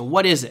formation.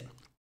 What is it?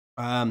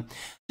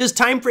 Does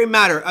time frame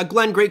matter?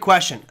 Glenn, great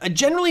question.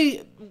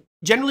 Generally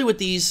with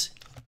these,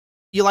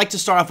 you like to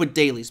start off with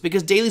dailies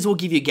because dailies will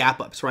give you gap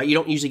ups, right? You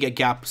don't usually get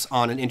gaps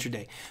on an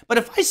intraday. But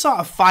if I saw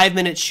a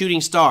 5-minute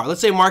shooting star, let's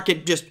say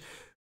market just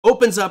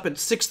opens up at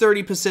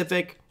 6:30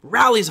 Pacific,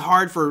 rallies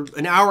hard for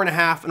an hour and a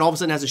half, and all of a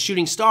sudden has a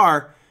shooting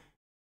star,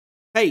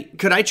 hey,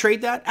 could I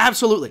trade that?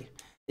 Absolutely.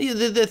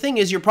 The thing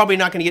is, you're probably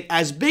not going to get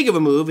as big of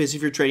a move as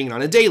if you're trading it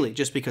on a daily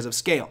just because of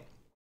scale.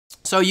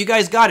 So you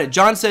guys got it.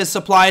 John says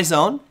supply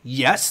zone.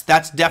 Yes,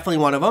 that's definitely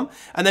one of them.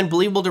 And then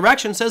believable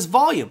direction says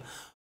volume.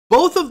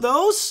 Both of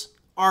those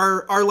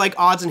are like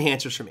odds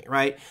enhancers for me,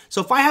 right?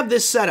 So if I have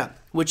this setup,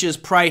 which is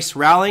price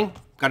rallying,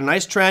 got a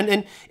nice trend,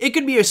 and it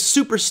could be a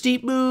super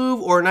steep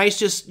move or a nice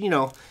just,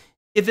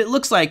 if it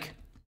looks like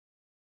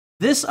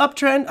this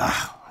uptrend,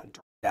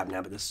 dab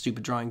now with this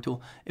stupid drawing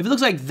tool. If it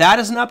looks like that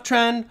is an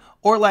uptrend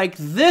or like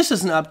this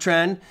is an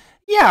uptrend,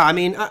 yeah, I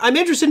mean, I'm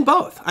interested in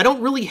both. I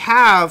don't really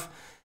have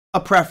a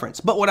preference,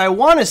 but what I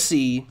want to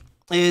see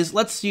is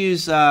let's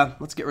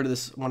get rid of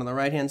this one on the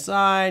right hand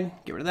side,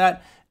 get rid of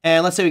that,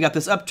 and let's say we got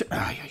this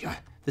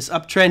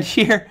uptrend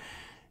here,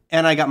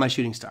 and I got my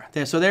shooting star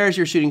there. So there's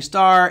your shooting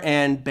star,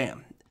 and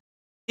bam.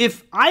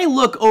 If I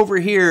look over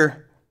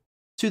here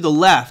to the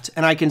left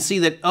and I can see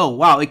that, oh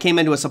wow, it came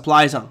into a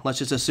supply zone. Let's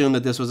just assume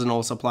that this was an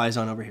old supply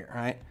zone over here,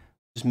 right?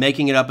 Just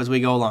making it up as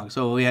we go along.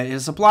 So we had a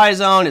supply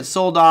zone, it's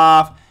sold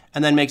off,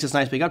 and then makes this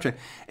nice big uptrend.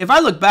 If I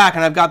look back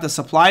and I've got the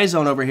supply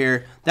zone over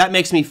here, that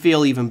makes me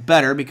feel even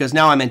better because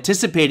now I'm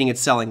anticipating it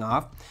selling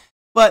off.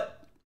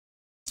 But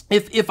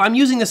if I'm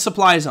using the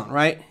supply zone,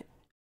 right?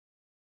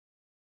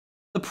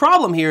 The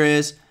problem here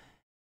is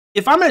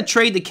if I'm going to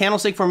trade the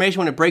candlestick formation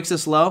when it breaks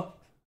this low,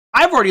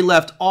 I've already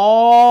left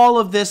all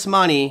of this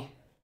money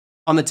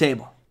on the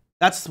table.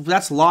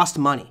 That's lost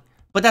money.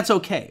 But that's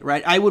okay,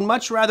 right? I would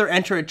much rather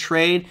enter a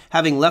trade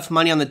having left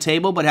money on the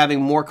table, but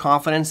having more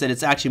confidence that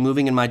it's actually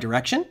moving in my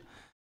direction.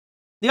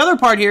 The other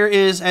part here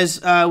is, as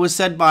was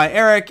said by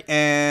Eric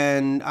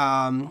and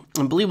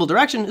believable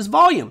direction, is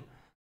volume.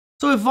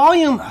 So if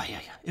volume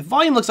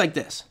looks like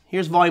this,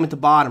 here's volume at the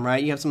bottom,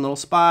 right? You have some little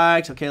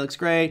spikes, okay, looks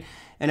great.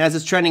 And as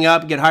it's trending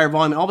up, you get higher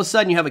volume. And all of a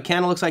sudden, you have a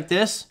candle looks like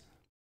this.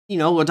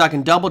 We're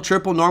talking double,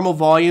 triple, normal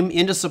volume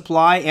into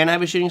supply, and I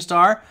have a shooting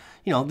star.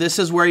 This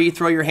is where you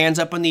throw your hands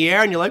up in the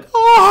air and you're like,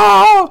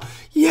 oh,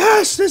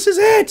 yes, this is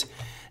it.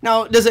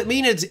 Now, does it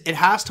mean it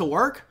has to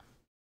work?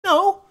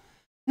 No,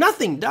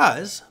 nothing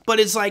does. But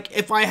it's like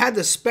if I had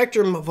the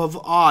spectrum of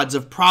odds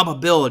of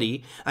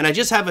probability and I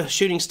just have a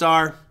shooting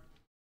star,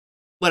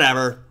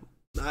 whatever,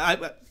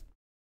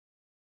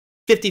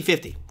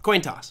 50-50,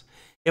 coin toss.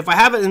 If I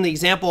have it in the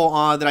example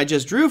that I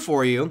just drew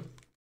for you,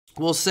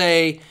 we'll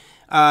say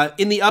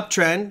in the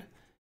uptrend,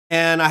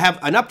 and I have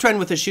an uptrend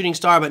with a shooting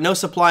star, but no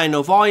supply and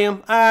no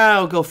volume,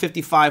 I'll go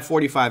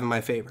 55-45 in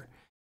my favor.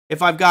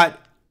 If I've got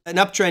an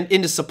uptrend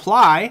into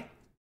supply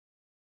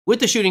with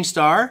the shooting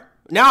star,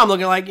 now I'm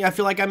looking like, I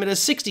feel like I'm at a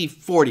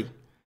 60-40.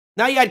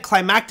 Now you add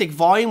climactic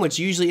volume, which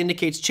usually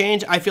indicates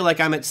change, I feel like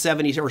I'm at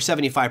 70 or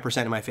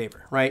 75% in my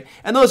favor, right?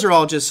 And those are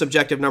all just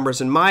subjective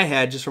numbers in my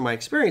head, just from my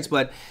experience,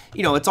 but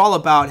it's all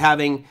about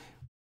having,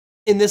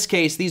 in this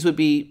case, these would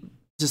be,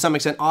 to some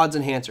extent, odds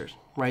enhancers.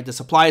 Right, the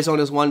supply zone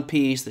is one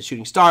piece, the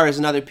shooting star is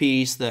another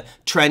piece, the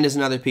trend is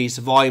another piece,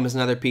 the volume is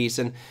another piece,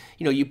 and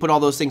you put all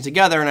those things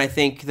together, and I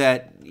think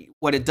that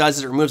what it does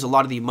is it removes a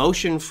lot of the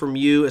emotion from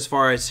you as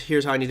far as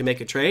here's how I need to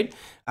make a trade,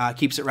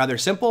 keeps it rather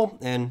simple,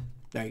 and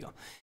there you go.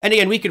 And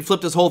again, we could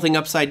flip this whole thing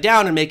upside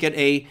down and make it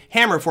a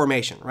hammer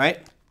formation, right?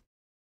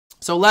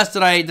 So Les,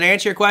 did I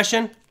answer your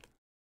question?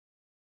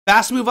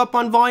 Fast move up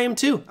on volume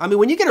too. I mean,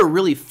 when you get a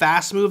really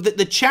fast move,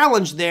 the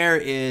challenge there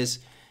is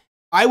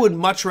I would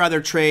much rather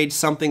trade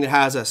something that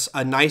has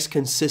a nice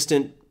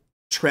consistent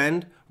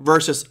trend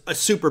versus a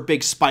super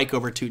big spike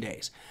over 2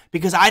 days,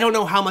 because I don't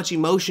know how much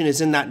emotion is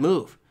in that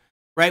move,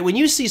 right? When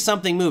you see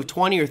something move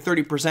 20 or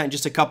 30% in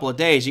just a couple of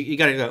days, you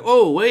got to go,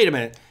 oh, wait a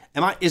minute.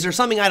 Is there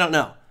something I don't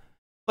know?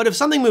 But if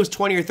something moves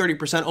 20 or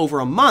 30% over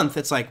a month,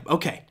 it's like,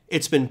 okay,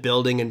 it's been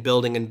building and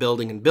building and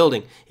building and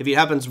building. If it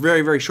happens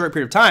very, very short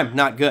period of time,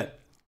 not good.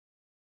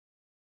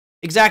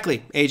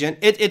 Exactly, agent.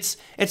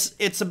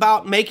 It's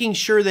about making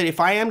sure that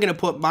if I am going to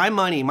put my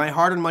money, my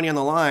hard-earned money on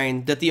the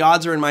line, that the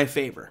odds are in my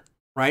favor,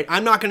 right?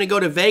 I'm not going to go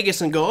to Vegas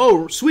and go,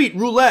 oh, sweet,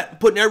 roulette,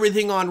 putting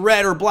everything on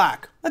red or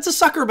black. That's a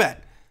sucker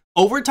bet.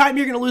 Over time,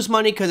 you're going to lose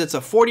money because it's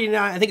a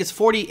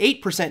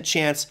 48%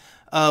 chance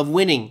of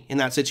winning in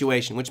that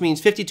situation, which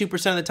means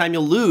 52% of the time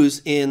you'll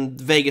lose in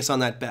Vegas on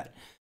that bet.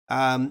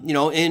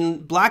 In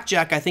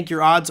blackjack, I think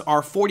your odds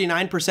are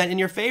 49% in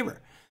your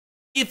favor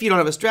if you don't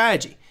have a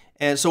strategy.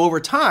 And so over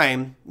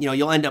time,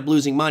 you'll end up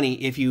losing money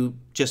if you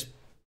just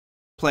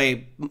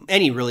play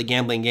any really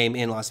gambling game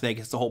in Las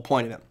Vegas. The whole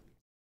point of it.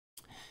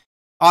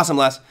 Awesome,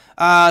 Les.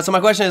 So my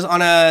question is,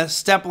 on a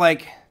setup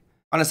like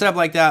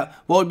that,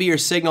 what would be your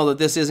signal that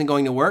this isn't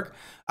going to work?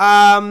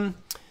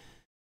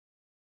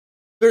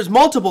 There's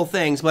multiple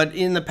things, but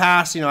in the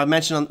past, I've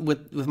mentioned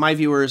with my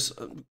viewers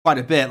quite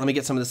a bit. Let me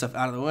get some of this stuff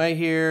out of the way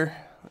here.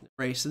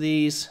 Erase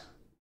these.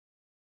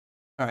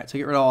 All right, so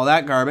get rid of all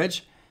that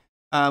garbage.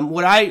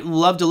 What I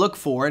love to look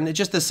for, and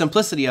just the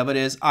simplicity of it,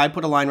 is I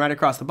put a line right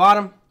across the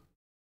bottom,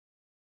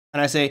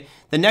 and I say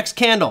the next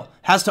candle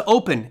has to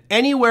open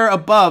anywhere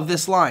above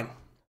this line.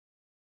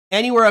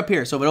 Anywhere up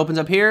here. So if it opens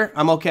up here,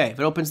 I'm okay. If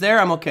it opens there,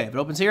 I'm okay. If it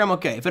opens here, I'm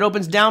okay. If it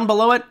opens down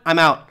below it, I'm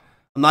out.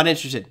 I'm not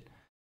interested.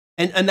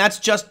 And that's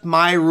just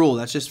my rule.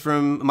 That's just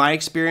from my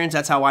experience.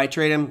 That's how I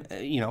trade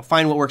them.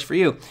 Find what works for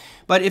you.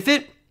 But if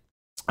it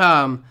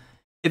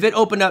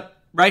opened up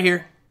right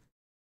here,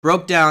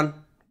 broke down,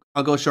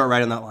 I'll go short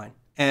right on that line.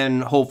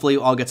 And hopefully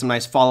I'll get some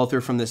nice follow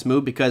through from this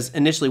move, because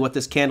initially what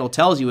this candle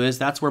tells you is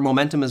that's where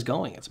momentum is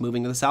going. It's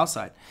moving to the south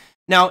side.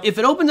 Now, if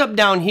it opens up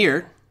down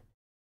here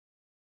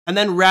and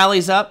then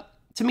rallies up,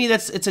 to me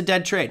it's a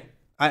dead trade.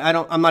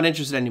 I'm not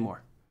interested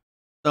anymore.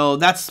 So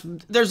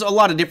there's a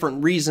lot of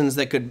different reasons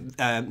that could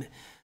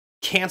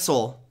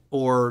cancel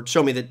or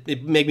show me that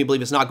it make me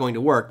believe it's not going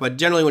to work. But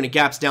generally, when it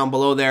gaps down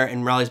below there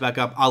and rallies back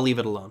up, I'll leave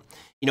it alone.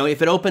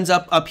 If it opens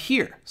up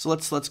here, so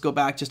let's go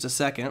back just a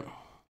second,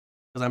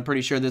 because I'm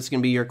pretty sure this is going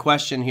to be your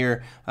question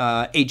here,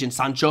 Agent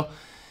Sancho.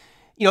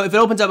 If it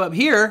opens up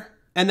here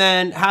and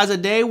then has a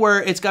day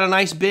where it's got a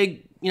nice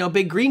big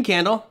green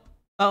candle,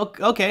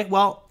 okay,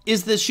 well,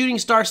 is the shooting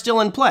star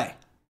still in play?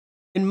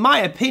 In my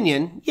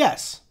opinion,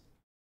 yes.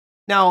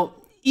 Now,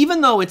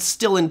 even though it's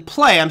still in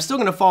play, I'm still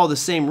going to follow the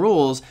same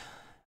rules.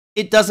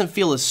 It doesn't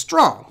feel as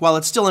strong. While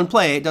it's still in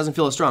play, it doesn't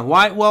feel as strong.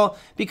 Why? Well,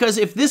 because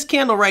if this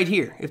candle right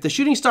here, if the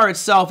shooting star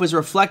itself is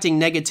reflecting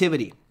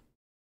negativity,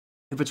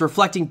 if it's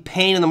reflecting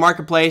pain in the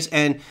marketplace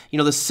and,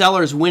 the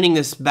seller's winning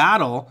this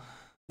battle,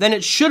 then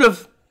it should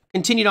have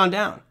continued on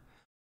down.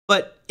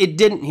 But it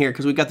didn't here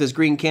because we've got this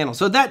green candle.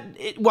 So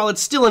while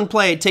it's still in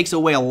play, it takes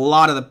away a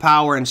lot of the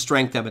power and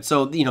strength of it.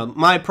 So,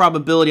 my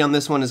probability on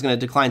this one is going to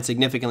decline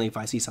significantly if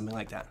I see something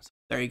like that. So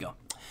there you go.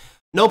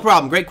 No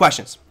problem. Great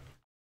questions.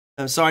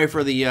 I'm sorry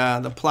for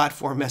the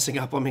platform messing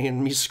up on me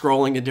and me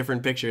scrolling to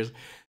different pictures.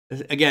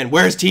 Again,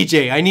 where's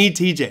TJ? I need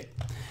TJ.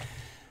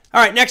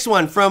 All right, next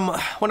one from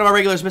one of our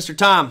regulars, Mr.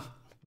 Tom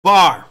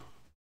Barr.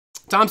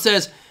 Tom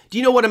says, do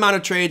you know what amount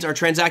of trades are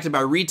transacted by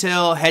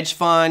retail, hedge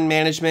fund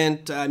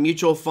management,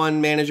 mutual fund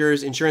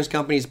managers, insurance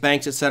companies,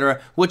 banks, etc.?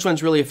 Which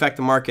ones really affect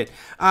the market?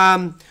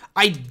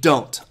 I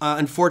don't.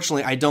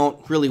 Unfortunately, I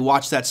don't really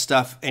watch that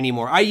stuff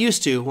anymore. I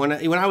used to. When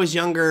I was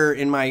younger,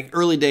 in my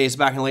early days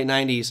back in the late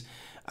 90s,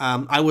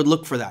 I would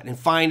look for that and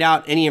find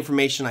out any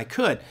information I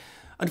could.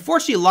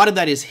 Unfortunately, a lot of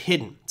that is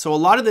hidden. So a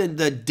lot of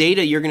the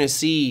data you're going to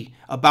see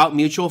about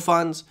mutual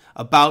funds,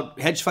 about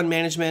hedge fund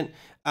management,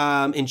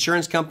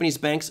 insurance companies,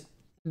 banks,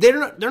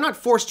 they're not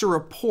forced to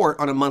report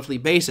on a monthly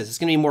basis. It's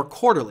going to be more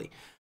quarterly.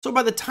 So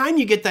by the time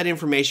you get that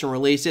information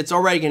released, it's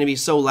already going to be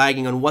so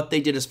lagging on what they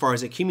did as far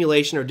as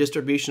accumulation or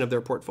distribution of their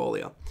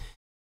portfolio.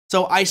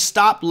 So I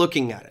stopped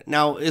looking at it.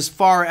 Now, as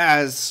far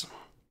as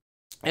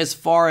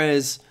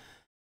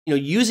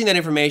using that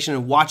information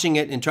and watching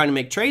it and trying to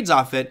make trades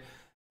off it,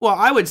 well,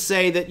 I would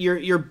say that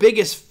your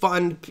biggest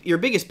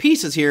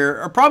pieces here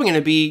are probably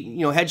going to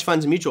be hedge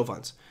funds and mutual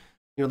funds.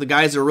 The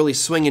guys that are really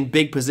swinging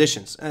big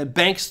positions.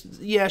 Banks,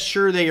 yeah,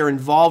 sure, they are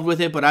involved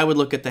with it, but I would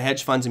look at the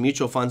hedge funds and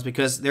mutual funds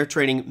because they're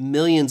trading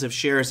millions of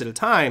shares at a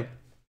time.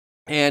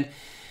 And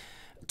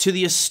to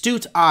the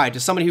astute eye, to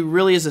somebody who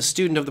really is a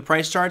student of the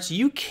price charts,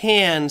 you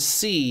can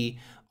see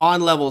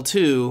on level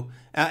 2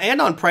 and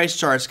on price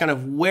charts kind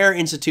of where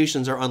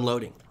institutions are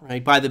unloading,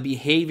 right? By the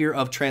behavior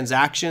of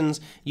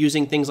transactions,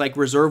 using things like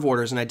reserve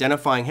orders and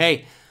identifying,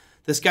 hey,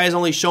 this guy's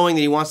only showing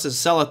that he wants to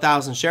sell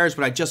 1,000 shares,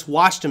 but I just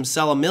watched him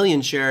sell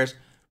 1,000,000 shares.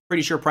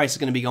 Pretty sure price is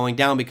going to be going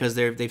down because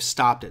they've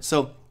stopped it.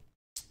 So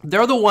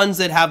they're the ones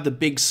that have the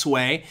big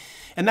sway.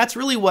 And that's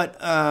really what,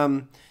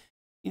 one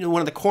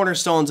of the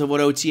cornerstones of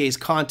what OTA's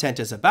content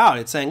is about.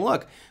 It's saying,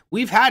 look,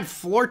 we've had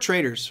floor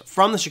traders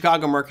from the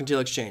Chicago Mercantile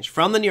Exchange,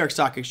 from the New York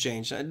Stock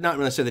Exchange, not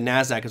necessarily the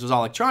NASDAQ because it was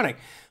all electronic,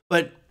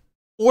 but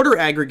order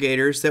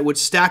aggregators that would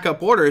stack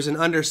up orders and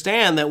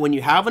understand that when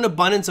you have an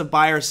abundance of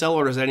buy or sell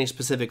orders at any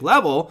specific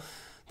level,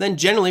 then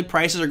generally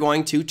prices are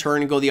going to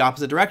turn and go the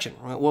opposite direction.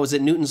 What was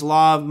it? Newton's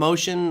law of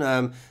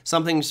motion.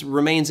 Something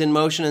remains in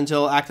motion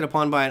until acted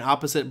upon by an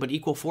opposite but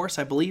equal force,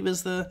 I believe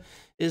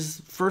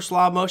is first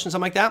law of motion,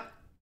 something like that.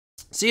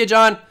 See you,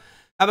 John.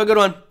 Have a good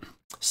one.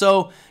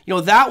 So,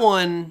 that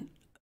one,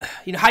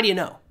 how do you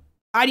know?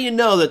 How do you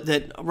know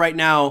that right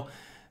now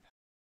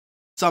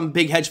some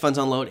big hedge fund's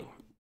unloading?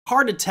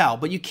 Hard to tell,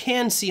 but you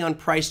can see on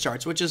price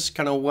charts, which is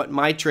kind of what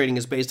my trading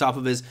is based off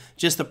of, is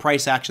just the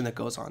price action that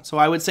goes on. So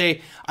I would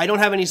say I don't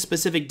have any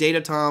specific data,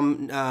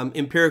 Tom,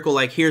 empirical,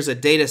 like here's a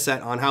data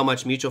set on how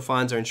much mutual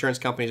funds or insurance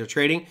companies are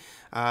trading,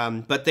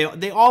 but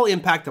they all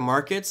impact the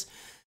markets.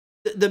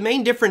 the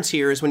main difference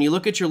here is when you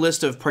look at your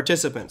list of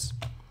participants,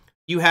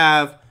 you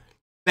have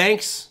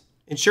banks,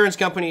 insurance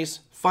companies,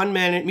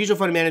 mutual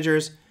fund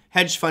managers,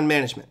 hedge fund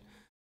management,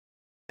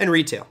 and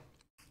retail.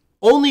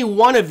 Only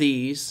one of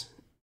these,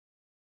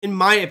 in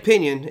my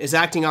opinion, is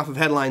acting off of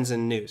headlines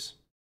and news,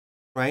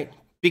 right?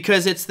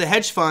 Because it's the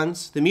hedge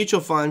funds, the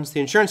mutual funds, the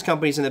insurance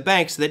companies, and the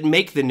banks that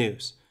make the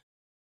news.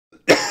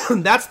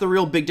 That's the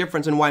real big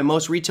difference in why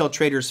most retail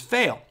traders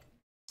fail,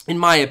 in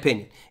my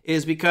opinion,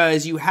 is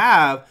because you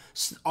have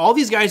all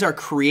these guys are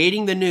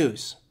creating the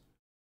news,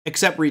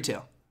 except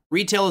retail.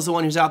 Retail is the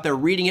one who's out there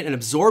reading it and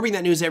absorbing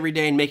that news every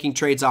day and making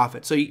trades off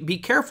it. So be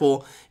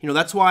careful.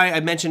 That's why I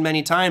mentioned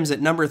many times that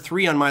number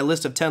 3 on my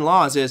list of 10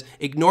 laws is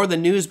ignore the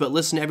news, but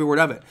listen to every word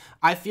of it.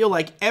 I feel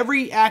like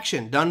every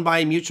action done by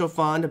a mutual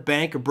fund, a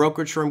bank, a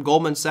brokerage firm,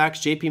 Goldman Sachs,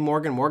 JP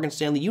Morgan, Morgan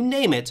Stanley, you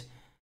name it,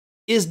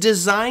 is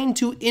designed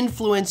to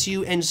influence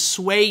you and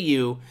sway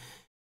you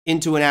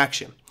into an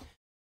action.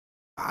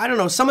 I don't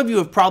know, some of you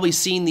have probably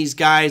seen these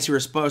guys who are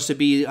supposed to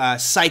be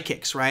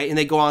psychics, right? And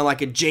they go on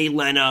like a Jay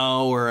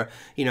Leno or,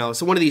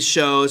 so one of these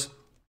shows,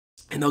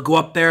 and they'll go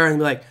up there and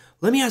be like,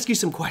 let me ask you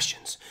some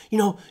questions.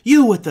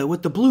 You with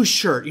the blue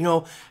shirt,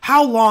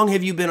 how long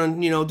have you been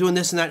on, doing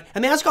this and that?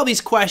 And they ask all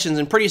these questions,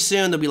 and pretty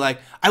soon they'll be like,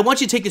 I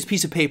want you to take this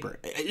piece of paper.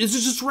 It's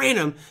just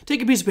random.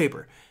 Take a piece of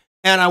paper.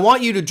 And I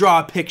want you to draw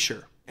a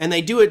picture. And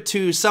they do it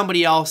to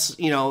somebody else,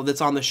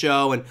 that's on the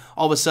show, and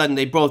all of a sudden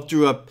they both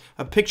drew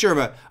a picture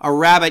of a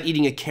rabbit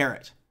eating a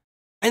carrot.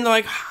 And they're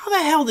like, how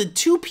the hell did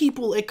 2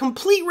 people, a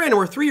complete random,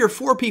 or 3 or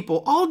 4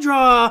 people, all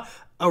draw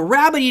a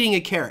rabbit eating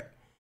a carrot?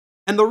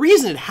 And the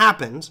reason it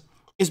happens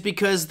is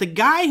because the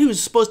guy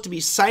who's supposed to be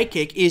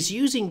psychic is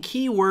using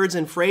keywords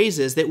and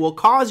phrases that will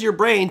cause your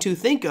brain to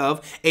think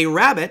of a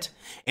rabbit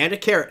and a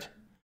carrot.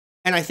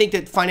 And I think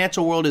that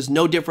financial world is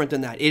no different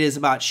than that. It is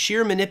about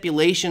sheer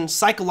manipulation,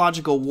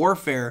 psychological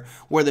warfare,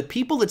 where the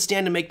people that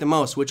stand to make the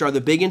most, which are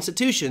the big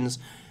institutions,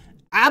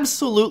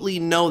 absolutely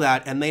know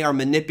that, and they are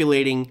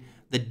manipulating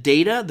the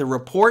data, the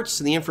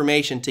reports, and the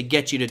information to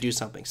get you to do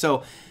something.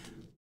 So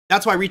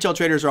that's why retail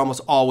traders are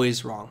almost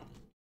always wrong.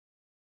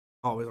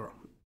 Always wrong.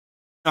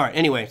 All right,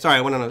 anyway, sorry,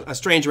 I went on a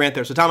strange rant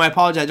there. So Tom, I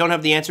apologize. I don't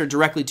have the answer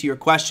directly to your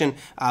question,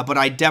 but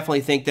I definitely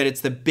think that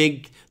it's the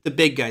big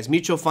guys.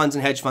 Mutual funds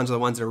and hedge funds are the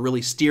ones that are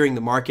really steering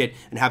the market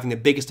and having the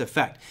biggest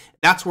effect.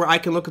 That's where I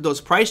can look at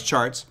those price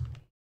charts,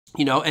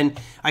 and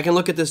I can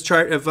look at this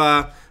chart of,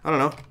 I don't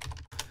know.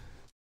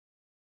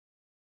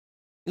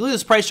 Look at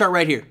this price chart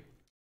right here.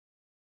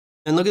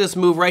 And look at this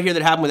move right here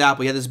that happened with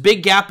Apple. You had this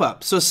big gap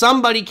up. So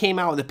somebody came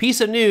out with a piece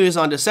of news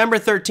on December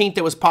 13th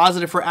that was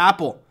positive for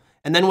Apple.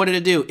 And then what did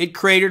it do? It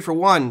cratered for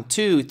 1,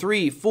 2,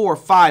 3, 4,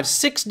 5,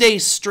 6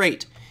 days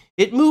straight.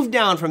 It moved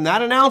down from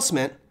that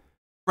announcement,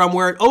 from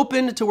where it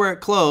opened to where it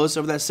closed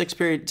over that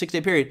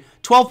 6-day period,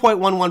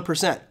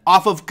 12.11%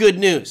 off of good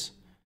news,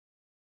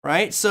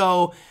 right?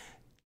 So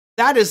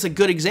that is a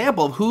good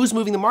example of who's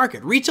moving the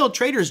market. Retail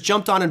traders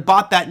jumped on and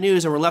bought that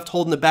news and were left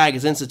holding the bag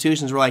as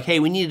institutions were like,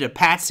 hey, we needed a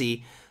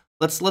patsy.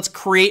 Let's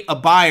create a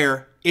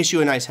buyer, issue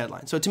a nice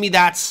headline. So to me,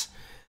 that's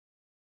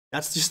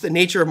just the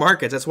nature of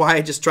markets. That's why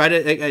I just try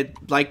to,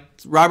 like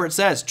Robert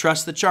says,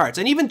 trust the charts.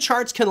 And even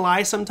charts can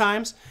lie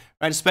sometimes,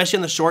 right? Especially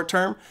in the short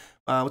term.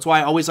 That's why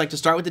I always like to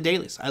start with the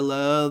dailies. I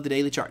love the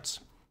daily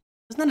charts.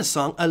 Isn't that a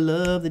song? I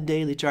love the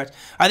daily charts.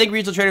 I think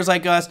retail traders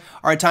like us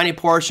are a tiny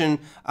portion,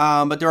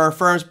 but there are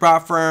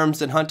prop firms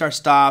that hunt our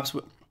stops.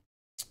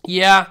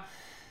 Yeah,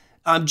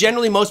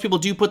 generally most people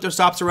do put their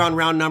stops around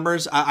round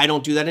numbers. I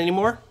don't do that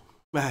anymore.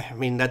 I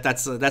mean,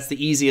 that's the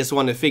easiest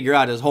one to figure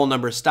out is whole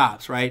number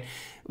stops, right?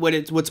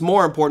 What's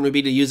more important would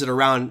be to use it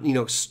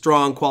around,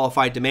 strong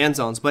qualified demand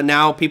zones. But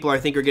now people I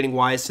think are getting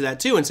wise to that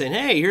too and saying,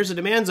 hey, here's a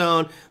demand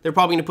zone. They're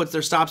probably going to put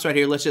their stops right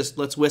here.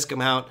 Let's whisk them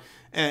out.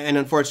 And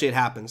unfortunately it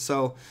happens.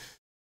 So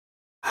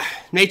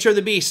nature of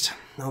the beast.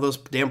 All those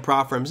damn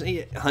prop firms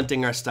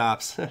hunting our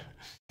stops.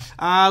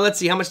 Let's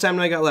see. How much time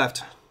do I got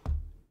left?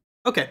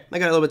 Okay. I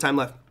got a little bit of time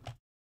left.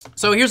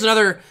 So here's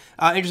another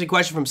interesting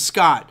question from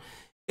Scott.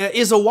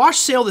 Is a wash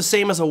sale the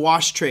same as a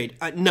wash trade?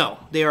 No,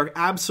 they are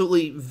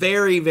absolutely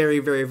very, very,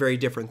 very, very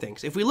different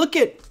things. If we look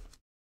at,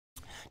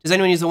 does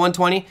anyone use the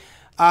 120?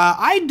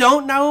 I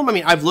don't know. I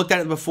mean, I've looked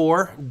at it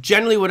before.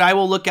 Generally, what I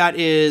will look at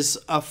is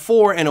a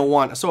 4 and a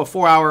 1. So a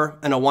 4 hour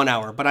and a 1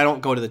 hour, but I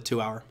don't go to the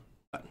 2 hour.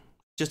 But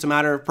just a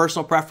matter of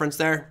personal preference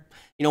there.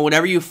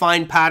 Whatever you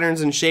find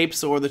patterns and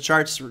shapes or the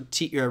charts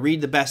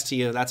read the best to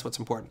you, that's what's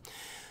important.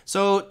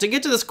 So to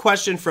get to this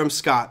question from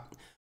Scott,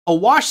 a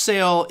wash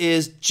sale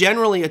is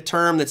generally a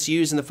term that's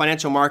used in the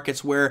financial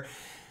markets where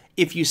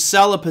if you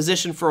sell a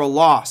position for a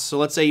loss, so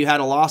let's say you had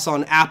a loss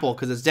on Apple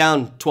because it's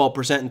down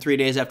 12% in 3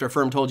 days after a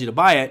firm told you to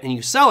buy it, and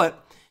you sell it,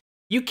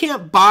 you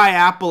can't buy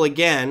Apple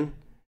again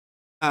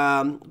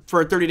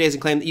for 30 days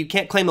and claim that you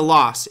can't claim the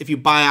loss if you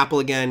buy Apple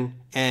again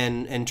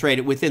and trade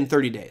it within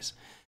 30 days.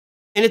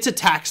 And it's a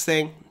tax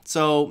thing.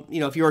 So,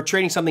 if you're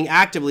trading something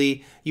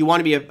actively, you want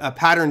to be a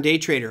pattern day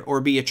trader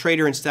or be a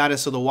trader in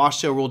status so the wash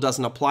sale rule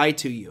doesn't apply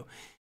to you.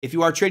 If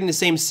you are trading the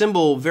same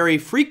symbol very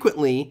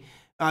frequently,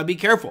 be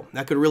careful.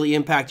 That could really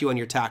impact you on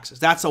your taxes.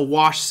 That's a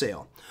wash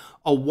sale.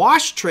 A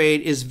wash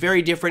trade is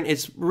very different.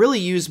 It's really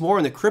used more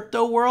in the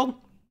crypto world.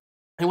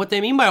 And what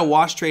they mean by a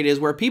wash trade is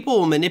where people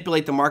will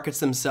manipulate the markets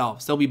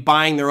themselves. They'll be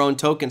buying their own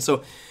token.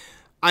 So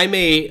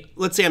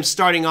let's say I'm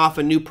starting off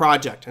a new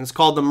project, and it's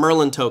called the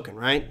Merlin token,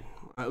 right?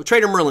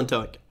 Trader Merlin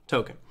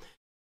token.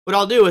 What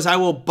I'll do is I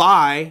will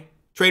buy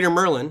Trader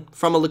Merlin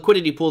from a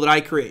liquidity pool that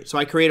I create. So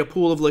I create a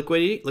pool of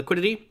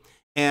liquidity,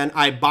 and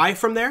I buy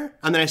from there,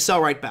 and then I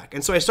sell right back.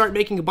 And so I start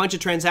making a bunch of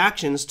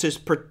transactions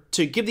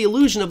to give the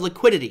illusion of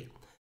liquidity.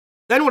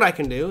 Then what I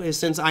can do is,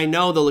 since I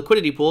know the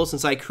liquidity pool,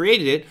 since I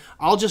created it,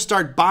 I'll just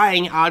start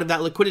buying out of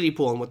that liquidity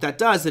pool. And what that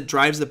does, it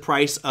drives the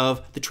price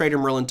of the Trader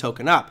Merlin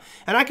token up.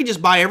 And I can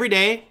just buy every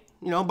day,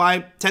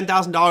 buy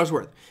 $10,000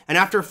 worth. And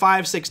after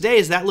 5-6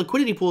 days, that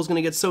liquidity pool is going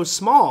to get so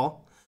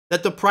small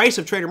that the price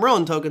of Trader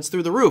Merlin tokens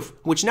through the roof,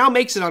 which now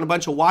makes it on a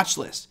bunch of watch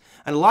lists.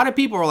 And a lot of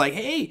people are like,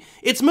 hey,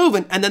 it's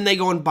moving, and then they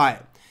go and buy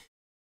it.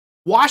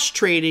 Wash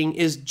trading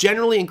is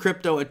generally in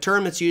crypto a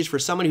term that's used for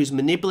someone who's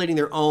manipulating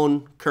their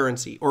own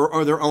currency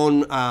or their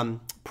own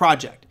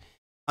project.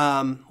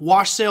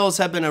 Wash sales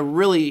have been a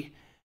really,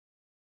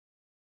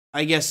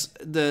 I guess,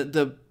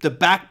 the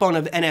backbone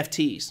of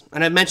NFTs.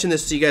 And I've mentioned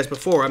this to you guys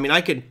before. I mean,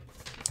 I could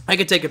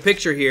take a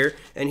picture here,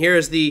 and here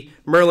is the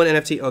Merlin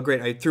NFT. Oh,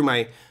 great! I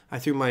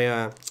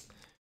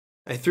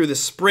threw the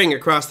spring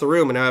across the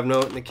room, and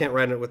now I can't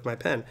write it with my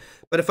pen.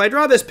 But if I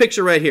draw this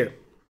picture right here.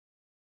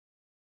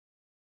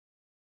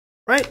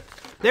 Right?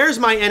 There's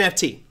my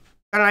NFT.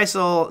 Got a nice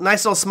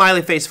little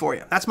smiley face for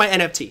you. That's my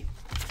NFT.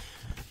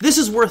 This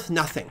is worth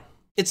nothing.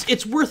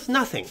 It's worth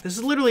nothing. This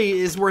is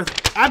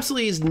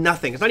absolutely is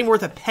nothing. It's not even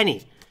worth a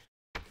penny.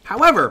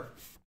 However,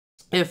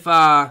 if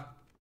no,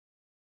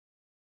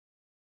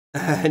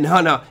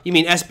 you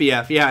mean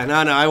SBF. Yeah, no,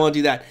 I won't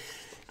do that.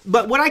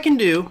 But what I can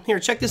do, here,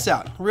 check this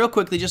out real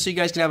quickly, just so you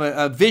guys can have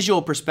a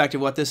visual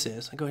perspective of what this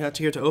is. I go out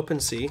here to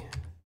OpenSea.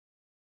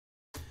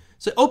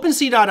 So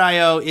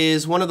OpenSea.io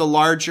is one of the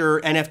larger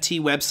NFT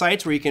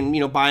websites where you can,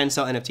 buy and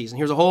sell NFTs. And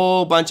here's a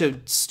whole bunch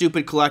of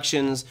stupid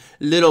collections,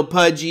 little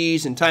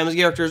pudgies and timeless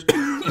characters.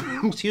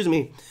 Excuse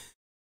me.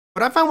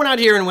 But if I went out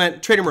here and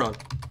went Trader Merlin,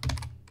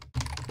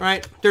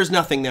 right? There's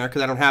nothing there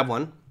because I don't have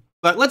one.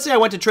 But let's say I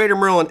went to Trader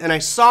Merlin and I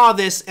saw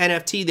this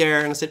NFT there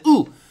and I said,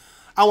 ooh,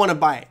 I want to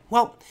buy it.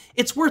 Well,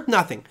 it's worth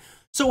nothing.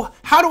 So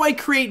how do I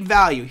create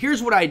value?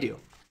 Here's what I do.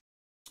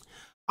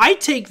 I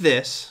take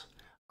this,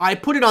 I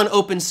put it on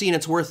OpenSea and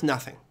it's worth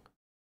nothing.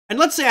 And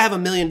let's say I have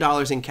 $1 million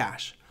in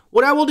cash.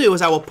 What I will do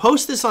is I will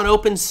post this on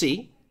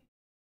OpenSea.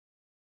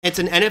 It's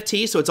an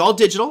NFT, so it's all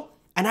digital.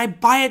 And I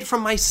buy it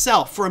from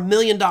myself for $1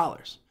 million.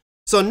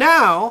 So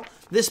now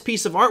this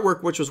piece of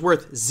artwork, which was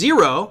worth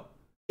 $0,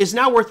 is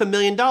now worth $1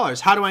 million.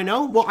 How do I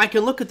know? Well, I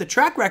can look at the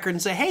track record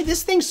and say, hey,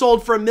 this thing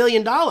sold for $1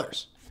 million.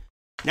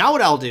 Now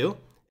what I'll do,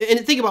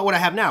 and think about what I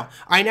have now.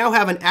 I now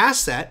have an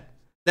asset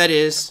that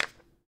is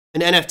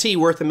an NFT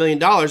worth $1 million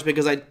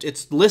because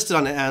it's listed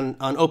on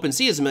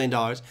OpenSea as $1 million,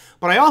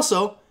 but I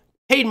also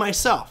paid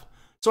myself.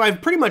 So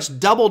I've pretty much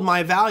doubled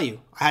my value.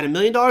 I had $1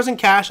 million in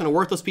cash and a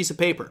worthless piece of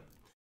paper.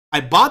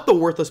 I bought the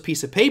worthless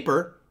piece of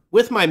paper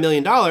with my $1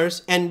 million,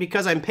 and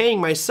because I'm paying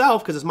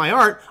myself because it's my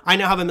art, I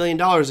now have $1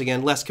 million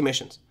again, less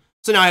commissions.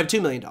 So now I have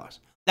 $2 million.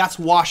 That's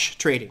wash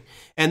trading.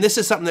 And this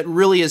is something that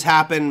really has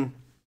happened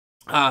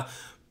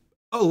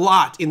a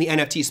lot in the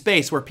NFT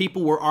space, where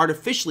people were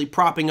artificially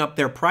propping up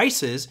their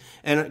prices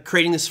and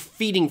creating this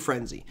feeding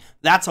frenzy.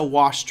 That's a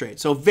wash trade.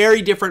 So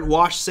very different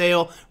wash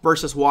sale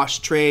versus wash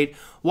trade.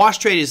 Wash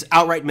trade is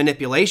outright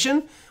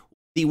manipulation.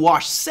 The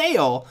wash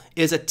sale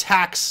is a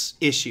tax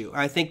issue.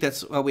 I think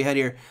that's what we had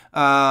here.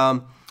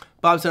 Bob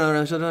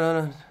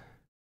said,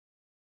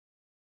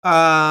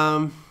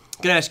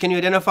 Ganesh, can you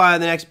identify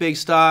the next big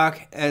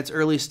stock at its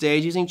early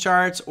stage using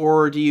charts,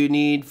 or do you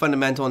need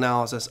fundamental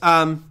analysis?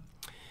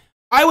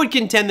 I would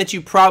contend that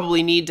you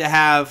probably need to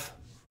have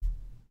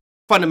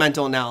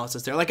fundamental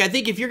analysis there. Like, I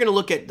think if you're going to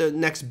look at the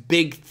next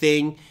big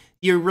thing,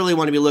 you really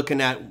want to be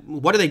looking at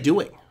what are they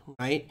doing,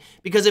 right?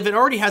 Because if it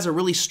already has a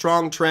really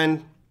strong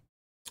trend,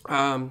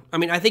 I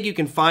mean, I think you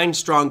can find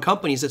strong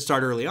companies that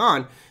start early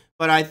on,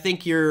 but I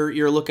think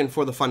you're looking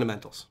for the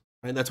fundamentals,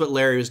 right? That's what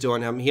Larry was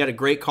doing. He had a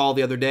great call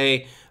the other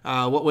day.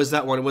 What was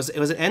that one? Was it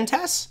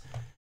NTES?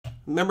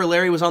 Remember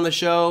Larry was on the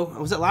show.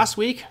 Was it last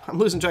week? I'm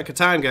losing track of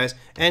time, guys.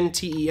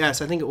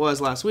 NTES. I think it was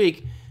last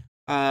week.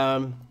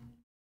 Yeah,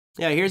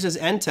 here's his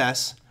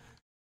NTES.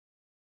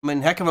 I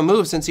mean, heck of a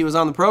move since he was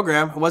on the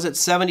program. Was it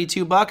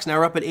 $72? Now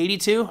we're up at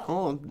 82.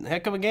 Oh,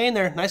 heck of a gain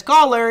there. Nice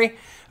call, Larry.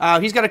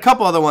 He's got a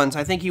couple other ones.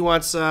 I think he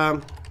wants.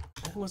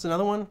 What's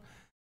another one?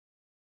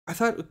 I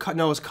thought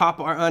no, it was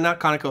Copart. Not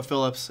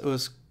ConocoPhillips. It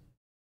was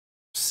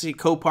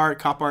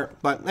Copart.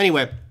 But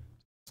anyway.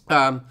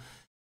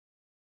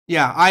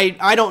 Yeah,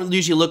 I don't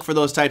usually look for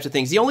those types of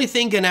things. The only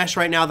thing, Ganesh,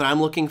 right now that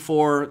I'm looking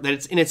for, that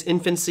it's in its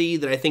infancy,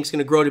 that I think is going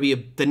to grow to be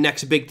the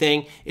next big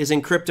thing, is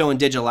in crypto and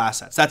digital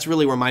assets. That's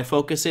really where my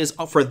focus is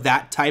for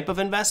that type of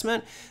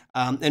investment.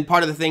 And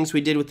part of the things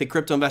we did with the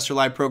Crypto Investor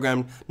Live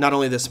program, not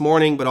only this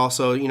morning, but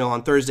also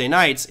on Thursday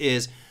nights,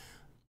 is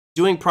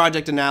doing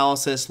project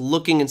analysis,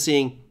 looking and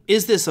seeing,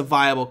 Is this a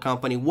viable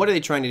company? What are they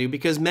trying to do?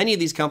 Because many of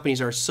these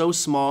companies are so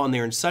small and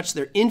they're in such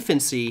their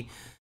infancy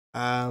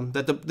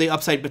that the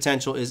upside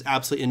potential is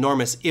absolutely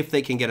enormous if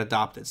they can get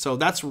adopted. So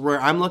that's where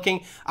I'm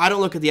looking. I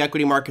don't look at the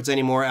equity markets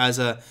anymore as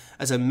a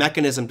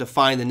mechanism to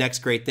find the next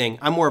great thing.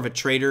 I'm more of a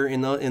trader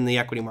in the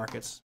equity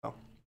markets. So.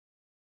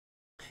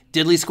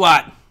 Diddly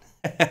squat.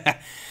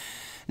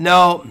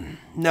 No,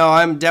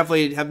 I'm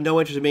definitely have no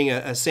interest in being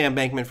a Sam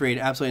Bankman-Fried.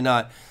 Absolutely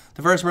not.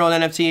 The first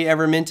Merlin NFT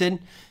ever minted.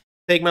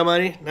 Take my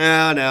money?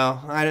 No.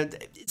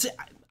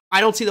 I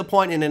don't see the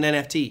point in an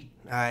NFT.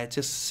 It's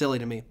just silly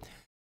to me.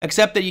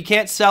 Except that you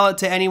can't sell it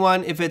to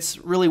anyone if it's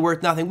really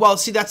worth nothing. Well,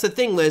 see, that's the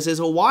thing, Liz, is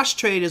a wash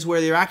trade is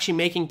where they're actually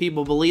making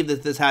people believe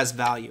that this has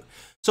value.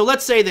 So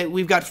let's say that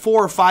we've got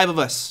 4 or 5 of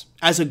us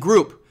as a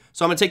group.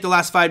 So I'm going to take the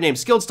last 5 names.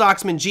 Skilled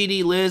Stocksman,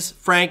 GD, Liz,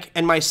 Frank,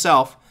 and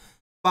myself,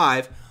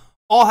 5,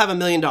 all have $1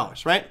 million,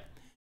 right?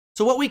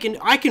 So what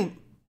I can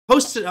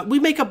post it, we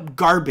make up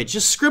garbage.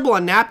 Just scribble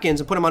on napkins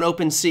and put them on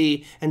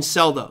OpenSea and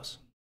sell those.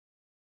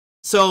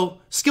 So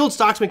Skilled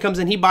Stocksman comes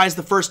in, he buys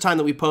the first time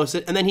that we post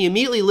it, and then he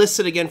immediately lists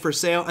it again for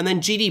sale, and then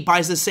GD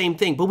buys the same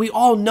thing. But we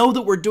all know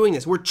that we're doing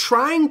this. We're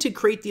trying to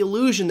create the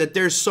illusion that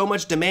there's so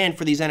much demand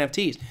for these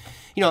NFTs.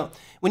 You know,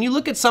 when you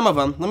look at some of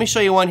them, let me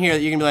show you one here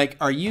that you're gonna be like,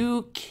 are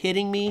you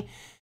kidding me?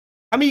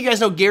 How many of you guys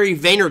know Gary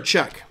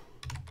Vaynerchuk?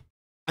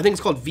 I think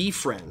it's called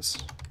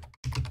VFriends.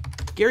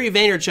 Gary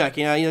Vaynerchuk,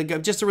 you know,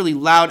 just a really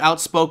loud,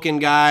 outspoken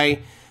guy,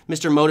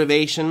 Mr.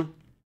 Motivation.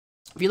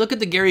 If you look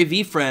at the Gary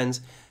VFriends,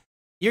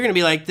 you're going to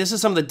be like, this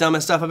is some of the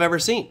dumbest stuff I've ever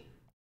seen.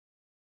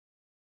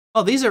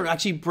 Oh, these are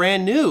actually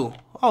brand new.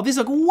 Oh, these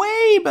look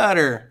way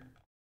better.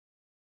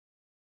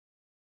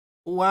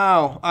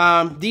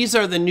 Wow. These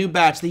are the new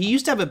batch. He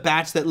used to have a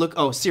batch that looked,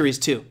 oh, Series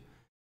 2.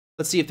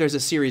 Let's see if there's a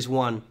Series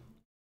 1.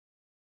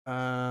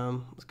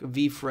 Let's go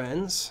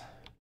VFriends.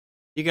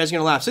 You guys are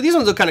going to laugh. So these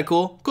ones look kind of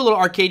cool. Cool little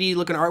arcadey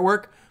looking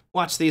artwork.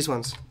 Watch these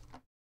ones.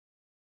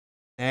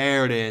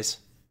 There it is.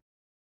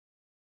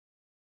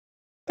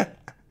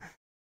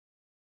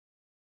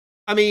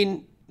 I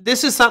mean,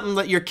 this is something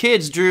that your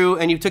kids drew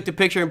and you took the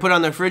picture and put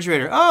on the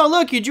refrigerator. Oh,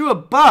 look, you drew a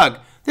bug.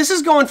 This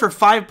is going for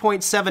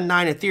 5.79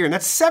 Ethereum.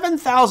 That's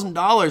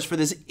 $7,000 for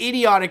this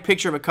idiotic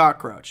picture of a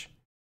cockroach.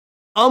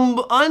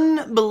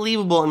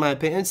 Unbelievable in my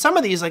opinion. And some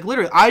of these, like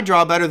literally, I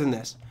draw better than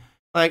this.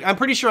 Like, I'm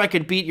pretty sure I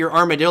could beat your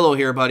armadillo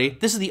here, buddy.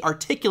 This is the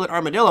articulate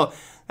armadillo.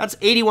 That's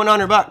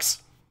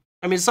 $8,100.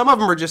 I mean, some of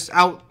them are just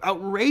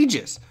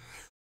outrageous.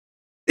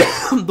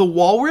 The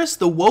walrus,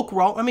 the woke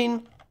walrus, I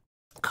mean,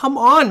 come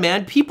on,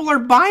 man. People are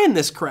buying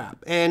this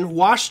crap. And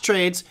wash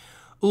trades,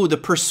 ooh, the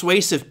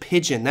persuasive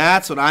pigeon.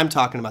 That's what I'm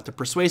talking about, the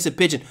persuasive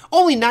pigeon.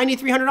 Only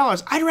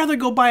 $9,300. I'd rather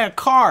go buy a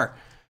car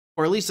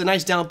or at least a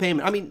nice down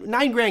payment. I mean,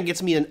 $9,000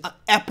 gets me an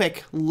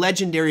epic,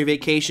 legendary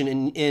vacation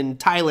in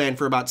Thailand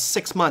for about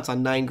 6 months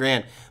on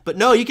 $9,000. But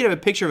no, you can have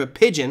a picture of a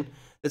pigeon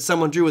that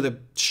someone drew with a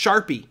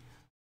Sharpie.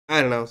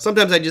 I don't know.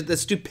 Sometimes the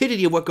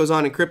stupidity of what goes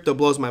on in crypto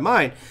blows my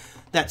mind.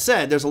 That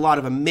said, there's a lot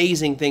of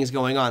amazing things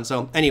going on.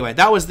 So anyway,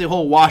 that was the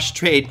whole wash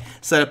trade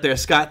setup there.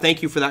 Scott,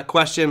 thank you for that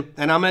question.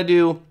 And I'm going to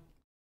do,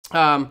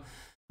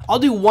 I'll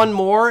do one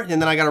more,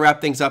 and then I got to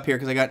wrap things up here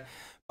because I got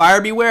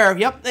buyer beware.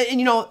 Yep. And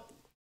you know,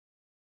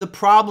 the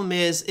problem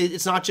is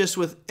it's not just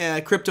with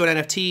crypto and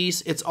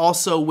NFTs. It's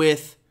also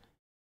with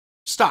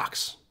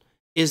stocks.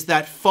 Is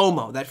that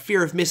FOMO, that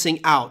fear of missing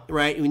out,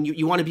 right? When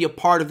you want to be a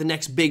part of the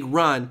next big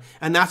run,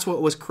 and that's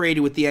what was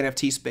created with the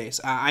NFT space.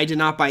 I did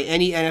not buy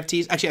any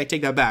NFTs. Actually, I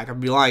take that back. I'd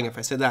be lying if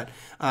I said that.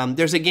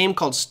 There's a game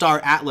called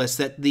Star Atlas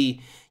that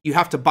you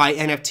have to buy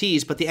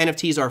NFTs, but the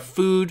NFTs are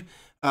food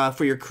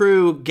for your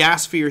crew,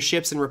 gas for your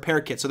ships, and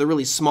repair kits. So they're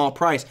really small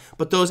price,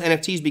 but those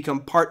NFTs become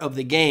part of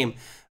the game.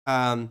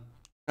 I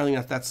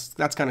think that's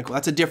kind of cool.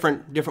 That's a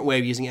different way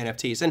of using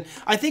NFTs. And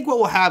I think what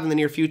we'll have in the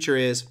near future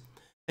is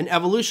an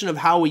evolution of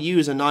how we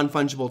use a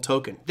non-fungible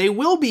token. They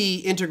will be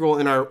integral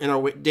in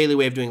our daily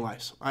way of doing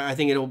lives. I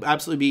think it'll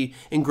absolutely be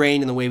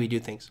ingrained in the way we do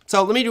things.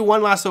 So let me do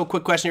one last little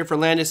quick question here for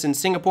Landis in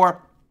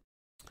Singapore.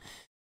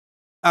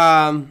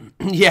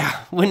 Yeah,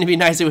 wouldn't it be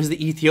nice if it was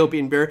the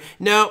Ethiopian bear?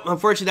 No,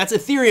 unfortunately, that's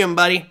Ethereum,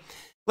 buddy.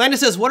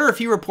 Landis says, what are a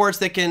few reports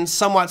that can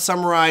somewhat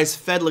summarize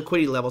Fed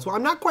liquidity levels? Well,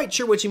 I'm not quite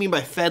sure what you mean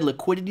by Fed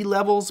liquidity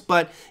levels,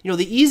 but you know,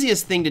 the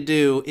easiest thing to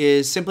do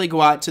is simply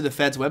go out to the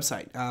Fed's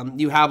website.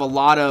 You have a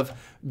lot of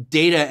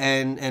data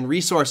and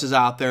resources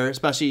out there,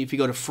 especially if you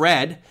go to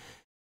Fred.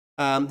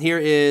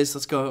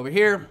 Let's go over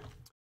here.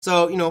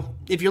 So, you know,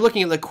 if you're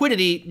looking at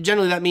liquidity,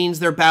 generally that means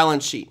their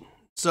balance sheet.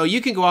 So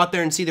you can go out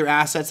there and see their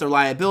assets, their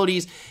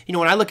liabilities. You know,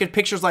 when I look at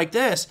pictures like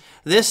this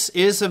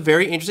is a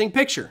very interesting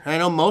picture. And I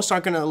know most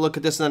aren't going to look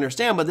at this and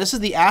understand, but this is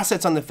the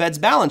assets on the Fed's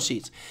balance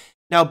sheets.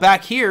 Now,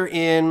 back here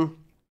in,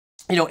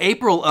 you know,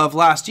 April of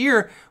last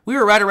year, we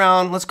were right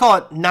around, let's call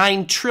it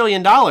 $9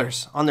 trillion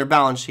on their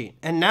balance sheet.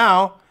 And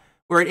now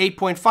we're at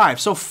 8.5.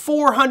 So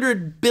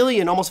 400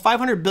 billion, almost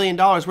 $500 billion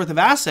worth of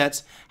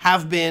assets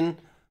have been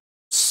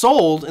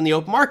sold in the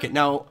open market.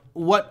 Now,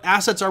 what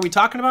assets are we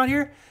talking about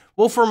here?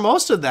 Well, for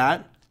most of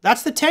that,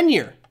 that's the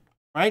 10-year,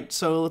 right?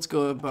 So let's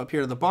go up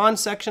here to the bond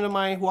section of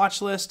my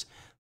watch list.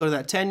 Go to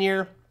that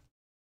 10-year.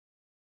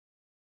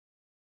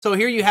 So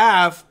here you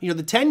have, the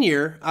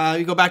 10-year.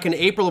 You go back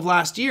into April of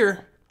last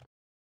year,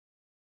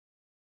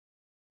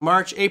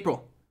 March,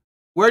 April.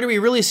 Where do we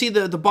really see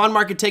the bond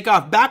market take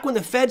off? Back when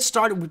the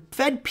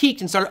Fed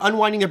peaked and started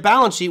unwinding their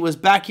balance sheet was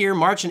back here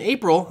March and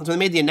April. That's when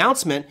they made the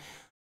announcement.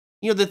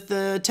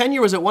 The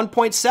 10-year was at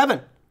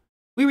 1.7.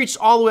 We reached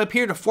all the way up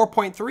here to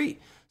 4.3.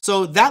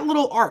 So that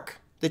little arc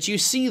that you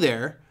see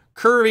there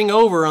curving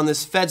over on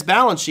this Fed's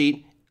balance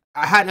sheet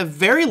had a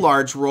very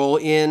large role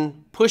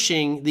in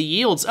pushing the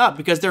yields up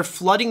because they're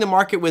flooding the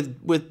market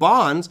with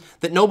bonds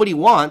that nobody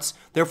wants.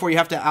 Therefore, you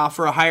have to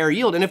offer a higher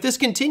yield. And if this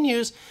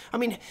continues, I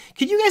mean,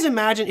 can you guys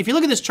imagine, if you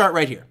look at this chart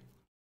right here,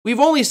 we've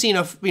only seen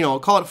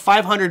call it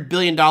 $500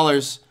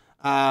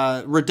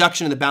 billion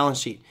reduction in the balance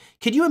sheet.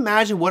 Could you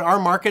imagine what our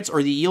markets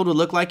or the yield would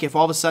look like if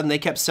all of a sudden they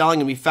kept selling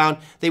and we found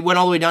they went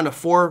all the way down to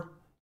 $4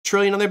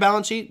 trillion on their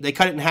balance sheet? They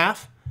cut it in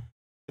half.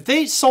 If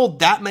they sold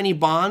that many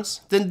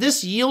bonds, then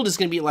this yield is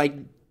going to be like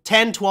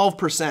 10,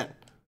 12%.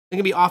 They're going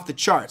to be off the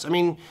charts. I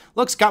mean,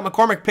 look, Scott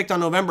McCormick picked on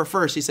November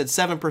 1st. He said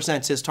 7%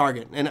 is his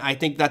target. And I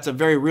think that's a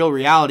very real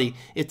reality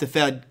if the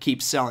Fed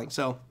keeps selling.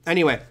 So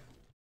anyway,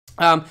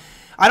 I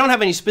don't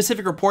have any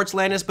specific reports,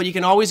 Landis, but you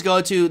can always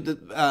go to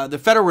the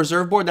Federal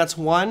Reserve Board. That's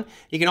one.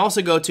 You can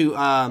also go to,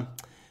 I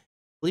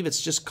believe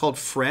it's just called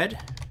FRED,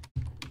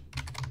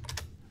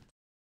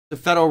 the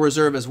Federal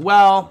Reserve as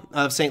well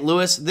of St.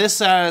 Louis. This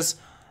has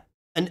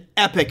an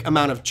epic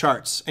amount of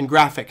charts and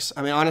graphics.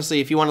 I mean, honestly,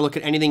 if you want to look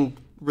at anything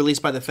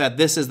released by the Fed,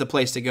 this is the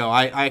place to go.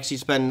 I actually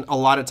spend a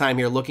lot of time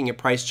here looking at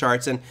price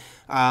charts. And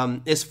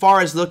as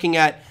far as looking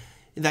at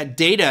that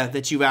data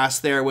that you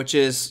asked there, which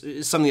is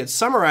something that's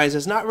summarized,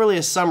 is not really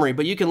a summary,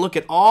 but you can look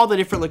at all the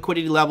different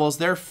liquidity levels.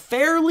 They're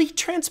fairly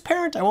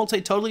transparent. I won't say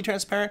totally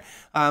transparent,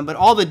 but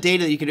all the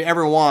data that you could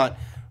ever want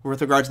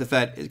with regards to the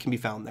Fed, it can be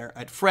found there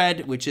at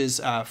FRED, which is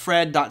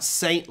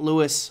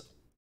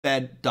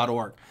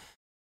fred.stlouisfed.org.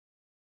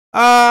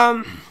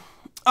 All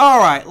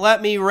right,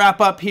 let me wrap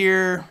up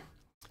here.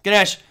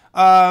 Ganesh,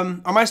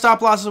 are my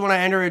stop losses when I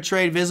enter a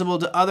trade visible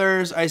to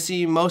others? I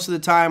see most of the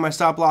time my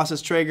stop loss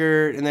is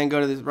triggered and then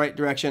go to the right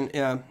direction.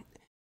 Yeah.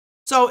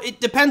 So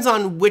it depends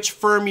on which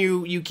firm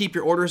you keep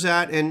your orders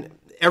at, and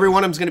every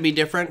one of them is going to be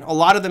different. A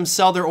lot of them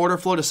sell their order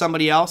flow to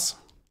somebody else.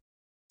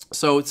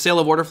 So sale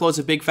of order flow is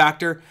a big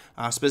factor,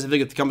 specifically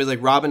with companies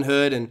like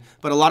Robinhood,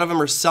 but a lot of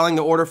them are selling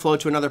the order flow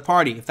to another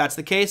party. If that's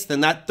the case, then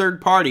that third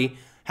party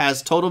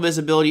has total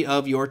visibility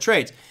of your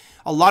trades.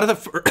 A lot of the,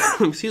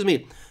 excuse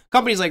me,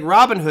 companies like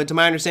Robinhood, to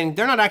my understanding,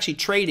 they're not actually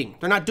trading.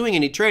 They're not doing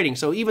any trading.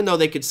 So even though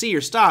they could see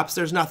your stops,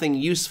 there's nothing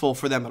useful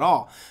for them at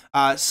all.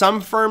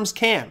 Some firms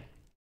can.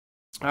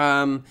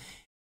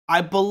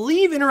 I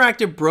believe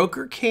Interactive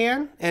Broker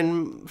can,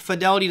 and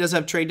Fidelity does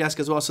have Trade Desk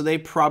as well, so they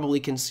probably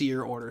can see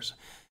your orders.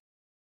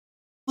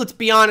 Let's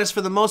be honest,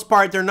 for the most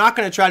part, they're not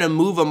going to try to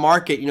move a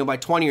market, by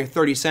 20 or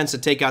 30 cents to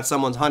take out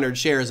someone's 100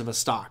 shares of a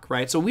stock,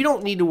 right? So we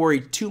don't need to worry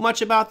too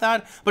much about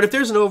that. But if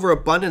there's an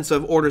overabundance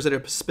of orders at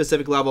a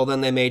specific level, then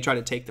they may try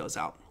to take those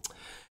out.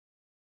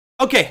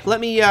 Okay,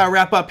 let me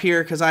wrap up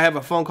here because I have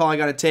a phone call I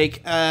got to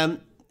take.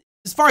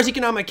 As far as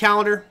economic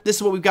calendar, this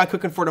is what we've got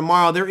cooking for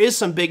tomorrow. There is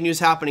some big news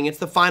happening. It's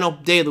the final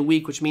day of the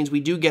week, which means we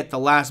do get the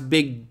last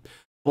big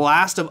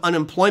blast of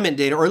unemployment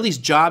data, or at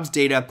least jobs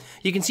data.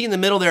 You can see in the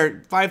middle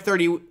there,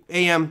 5:30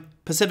 a.m.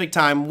 Pacific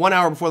time, 1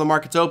 hour before the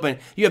market's open,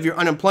 you have your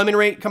unemployment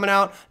rate coming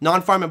out,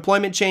 non-farm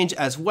employment change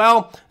as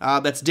well.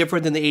 That's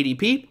different than the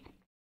ADP.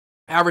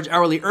 Average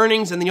hourly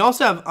earnings, and then you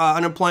also have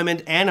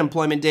unemployment and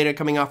employment data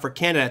coming out for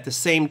Canada at the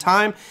same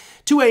time.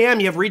 2 a.m.,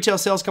 you have retail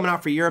sales coming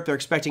out for Europe. They're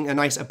expecting a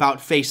nice about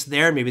face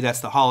there. Maybe that's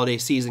the holiday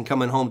season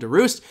coming home to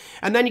roost.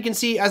 And then you can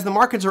see as the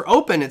markets are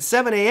open at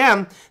 7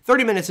 a.m.,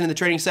 30 minutes into the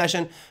trading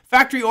session,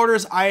 factory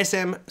orders,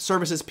 ISM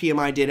services,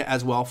 PMI data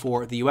as well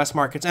for the U.S.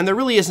 markets. And there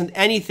really isn't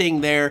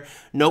anything there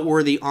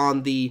noteworthy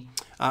on the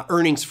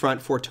earnings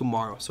front for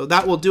tomorrow. So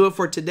that will do it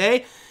for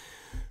today.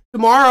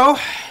 Tomorrow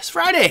is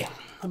Friday.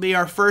 It'll be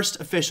our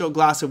first official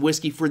glass of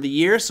whiskey for the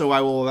year, so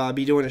I will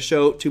be doing a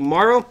show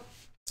tomorrow.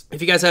 If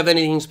you guys have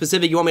anything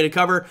specific you want me to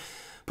cover,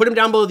 put them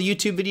down below the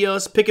YouTube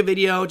videos. Pick a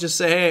video. Just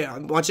say, hey, I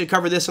want you to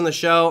cover this on the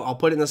show. I'll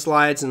put it in the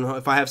slides, and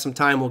if I have some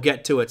time, we'll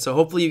get to it. So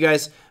hopefully you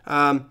guys,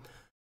 I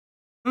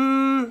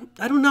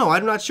don't know.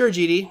 I'm not sure,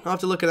 GD. I'll have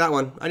to look at that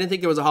one. I didn't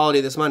think there was a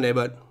holiday this Monday,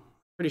 but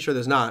pretty sure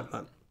there's not.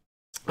 But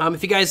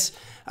if you guys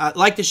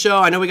like the show,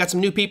 I know we got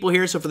some new people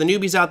here, so for the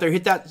newbies out there,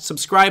 hit that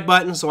subscribe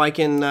button so I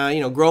can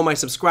grow my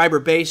subscriber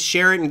base,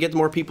 share it, and get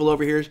more people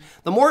over here.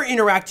 The more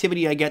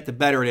interactivity I get, the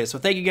better it is. So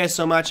thank you guys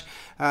so much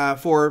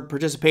for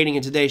participating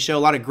in today's show. A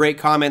lot of great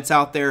comments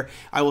out there.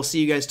 I will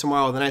see you guys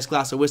tomorrow with a nice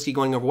glass of whiskey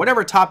going over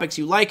whatever topics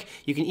you like.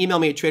 You can email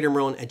me at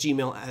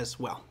TraderMerlin@gmail.com as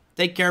well.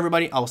 Take care,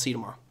 everybody. I will see you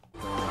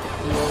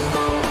tomorrow.